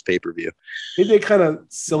Extreme Rules pay-per-view. Maybe they kind of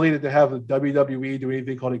silly to have the WWE do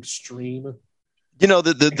anything called Extreme.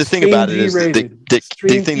 The thing about it is the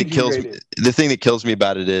thing that kills me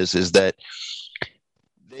about it is that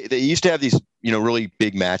they used to have these really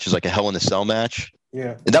big matches like a Hell in a Cell match.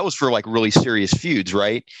 Yeah, and that was for like really serious feuds,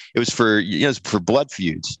 right? It was for for blood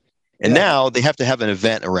feuds, and now they have to have an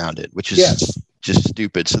event around it, which is just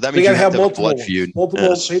stupid. So that means you have to have a blood feud.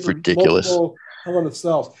 It's ridiculous. Multiple Hell in a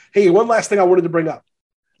Cells. Hey, one last thing I wanted to bring up.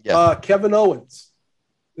 Yeah. Kevin Owens.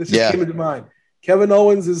 This just came into mind. Kevin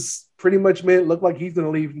Owens is pretty much made it look like he's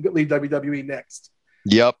going to leave WWE next.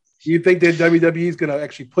 Yep. Do you think that WWE is going to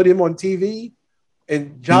actually put him on TV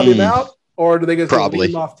and job him out, or do they just leave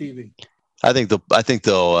him off TV? I think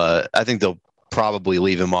they'll probably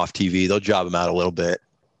leave him off TV. They'll job him out a little bit.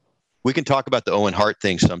 We can talk about the Owen Hart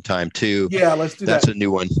thing sometime too. Yeah, let's do that. That's a new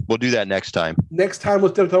one. We'll do that next time. Next time,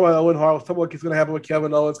 let's talk about Owen Hart. Let's talk about what's going to happen with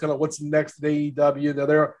Kevin Owens. Kind of what's next at AEW.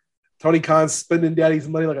 Now Tony Khan's spending daddy's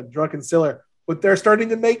money like a drunken sailor. But they're starting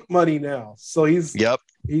to make money now, so he's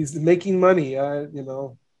making money. I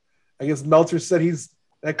guess Meltzer said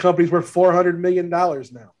that company's worth $400 million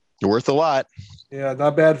now. Worth a lot. Yeah,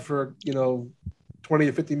 not bad for 20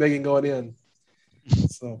 to 50 million going in.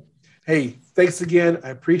 So, hey, thanks again.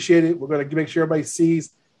 I appreciate it. We're going to make sure everybody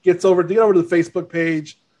get over to the Facebook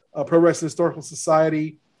page, Pro Wrestling Historical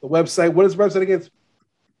Society, the website. What is the website again?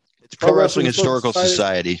 It's Pro Wrestling Historical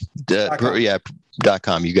Society.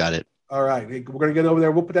 .com. You got it. All right. We're going to get over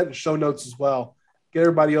there. We'll put that in the show notes as well. Get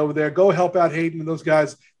everybody over there. Go help out Hayden and those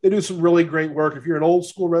guys. They do some really great work. If you're an old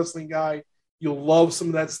school wrestling guy, you'll love some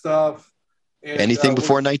of that stuff. And, anything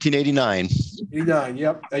before 1989. 89.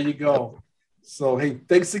 Yep. There you go. So, hey,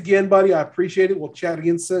 thanks again, buddy. I appreciate it. We'll chat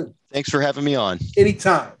again soon. Thanks for having me on.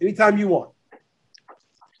 Anytime you want.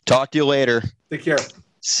 Talk to you later. Take care.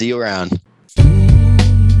 See you around.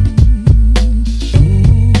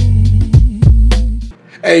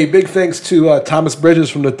 Hey, big thanks to Thomas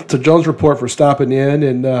Bridges from the Jones Report for stopping in,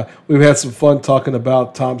 and we've had some fun talking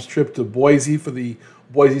about Tom's trip to Boise for the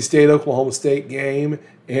Boise State-Oklahoma State game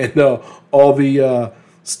and all the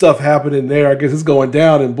stuff happening there. I guess it's going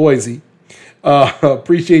down in Boise.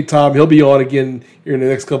 Appreciate Tom. He'll be on again here in the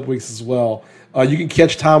next couple weeks as well. You can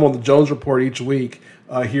catch Tom on the Jones Report each week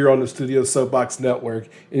here on the Studio Soapbox Network,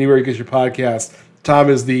 anywhere you get your podcast.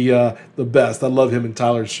 Tom is the best. I love him and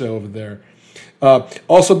Tyler's show over there.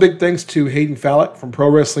 Also, big thanks to Hayden Fallek from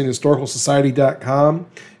ProWrestlingHistoricalSociety.com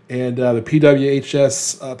and the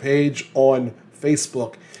PWHS page on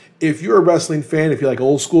Facebook. if you're a wrestling fan, if you like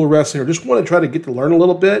old school wrestling, or just want to try to get to learn a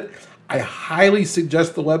little bit, I highly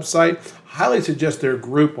suggest the website. Highly suggest their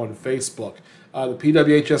group on Facebook. The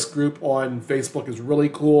PWHS group on Facebook is really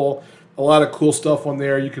cool. A lot of cool stuff on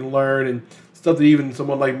there you can learn, and stuff that even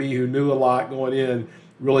someone like me who knew a lot going in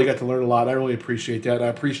really got to learn a lot. I really appreciate that. I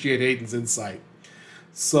appreciate Hayden's insight.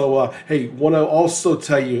 So, hey, want to also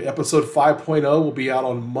tell you, episode 5.0 will be out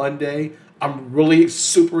on Monday. I'm really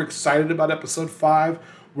super excited about episode 5.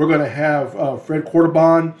 We're going to have Fred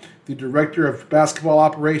Cordoban, the director of basketball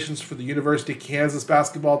operations for the University of Kansas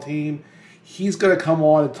basketball team. He's going to come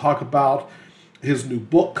on and talk about his new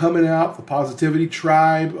book coming out, The Positivity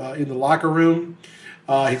Tribe, in the Locker Room. He's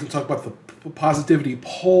going to talk about the Positivity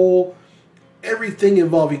Poll, everything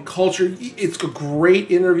involving culture. It's a great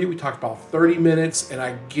interview. We talked about 30 minutes, and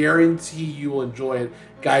I guarantee you will enjoy it.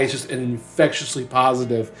 Guy is just an infectiously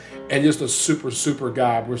positive and just a super, super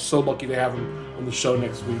guy. We're so lucky to have him on the show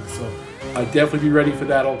next week. So definitely be ready for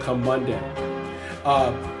that. It'll come Monday.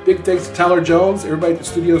 Big thanks to Tyler Jones, everybody at the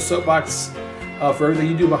Studio Soapbox, for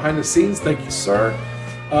everything you do behind the scenes. Thank you, sir.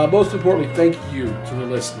 Most importantly, thank you to the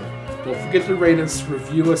listener. Don't forget to rate us,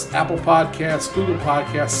 review us, Apple Podcasts, Google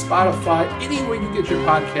Podcasts, Spotify, anywhere you get your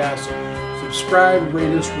podcasts. Subscribe,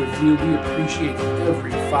 rate us, review. We appreciate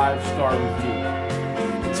every 5-star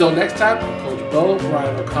review. Until next time, I'm Coach Bello,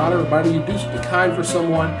 Brian O'Connor, reminding you to do something kind for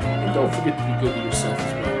someone, and don't forget to be good to yourself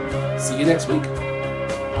as well. See you next week.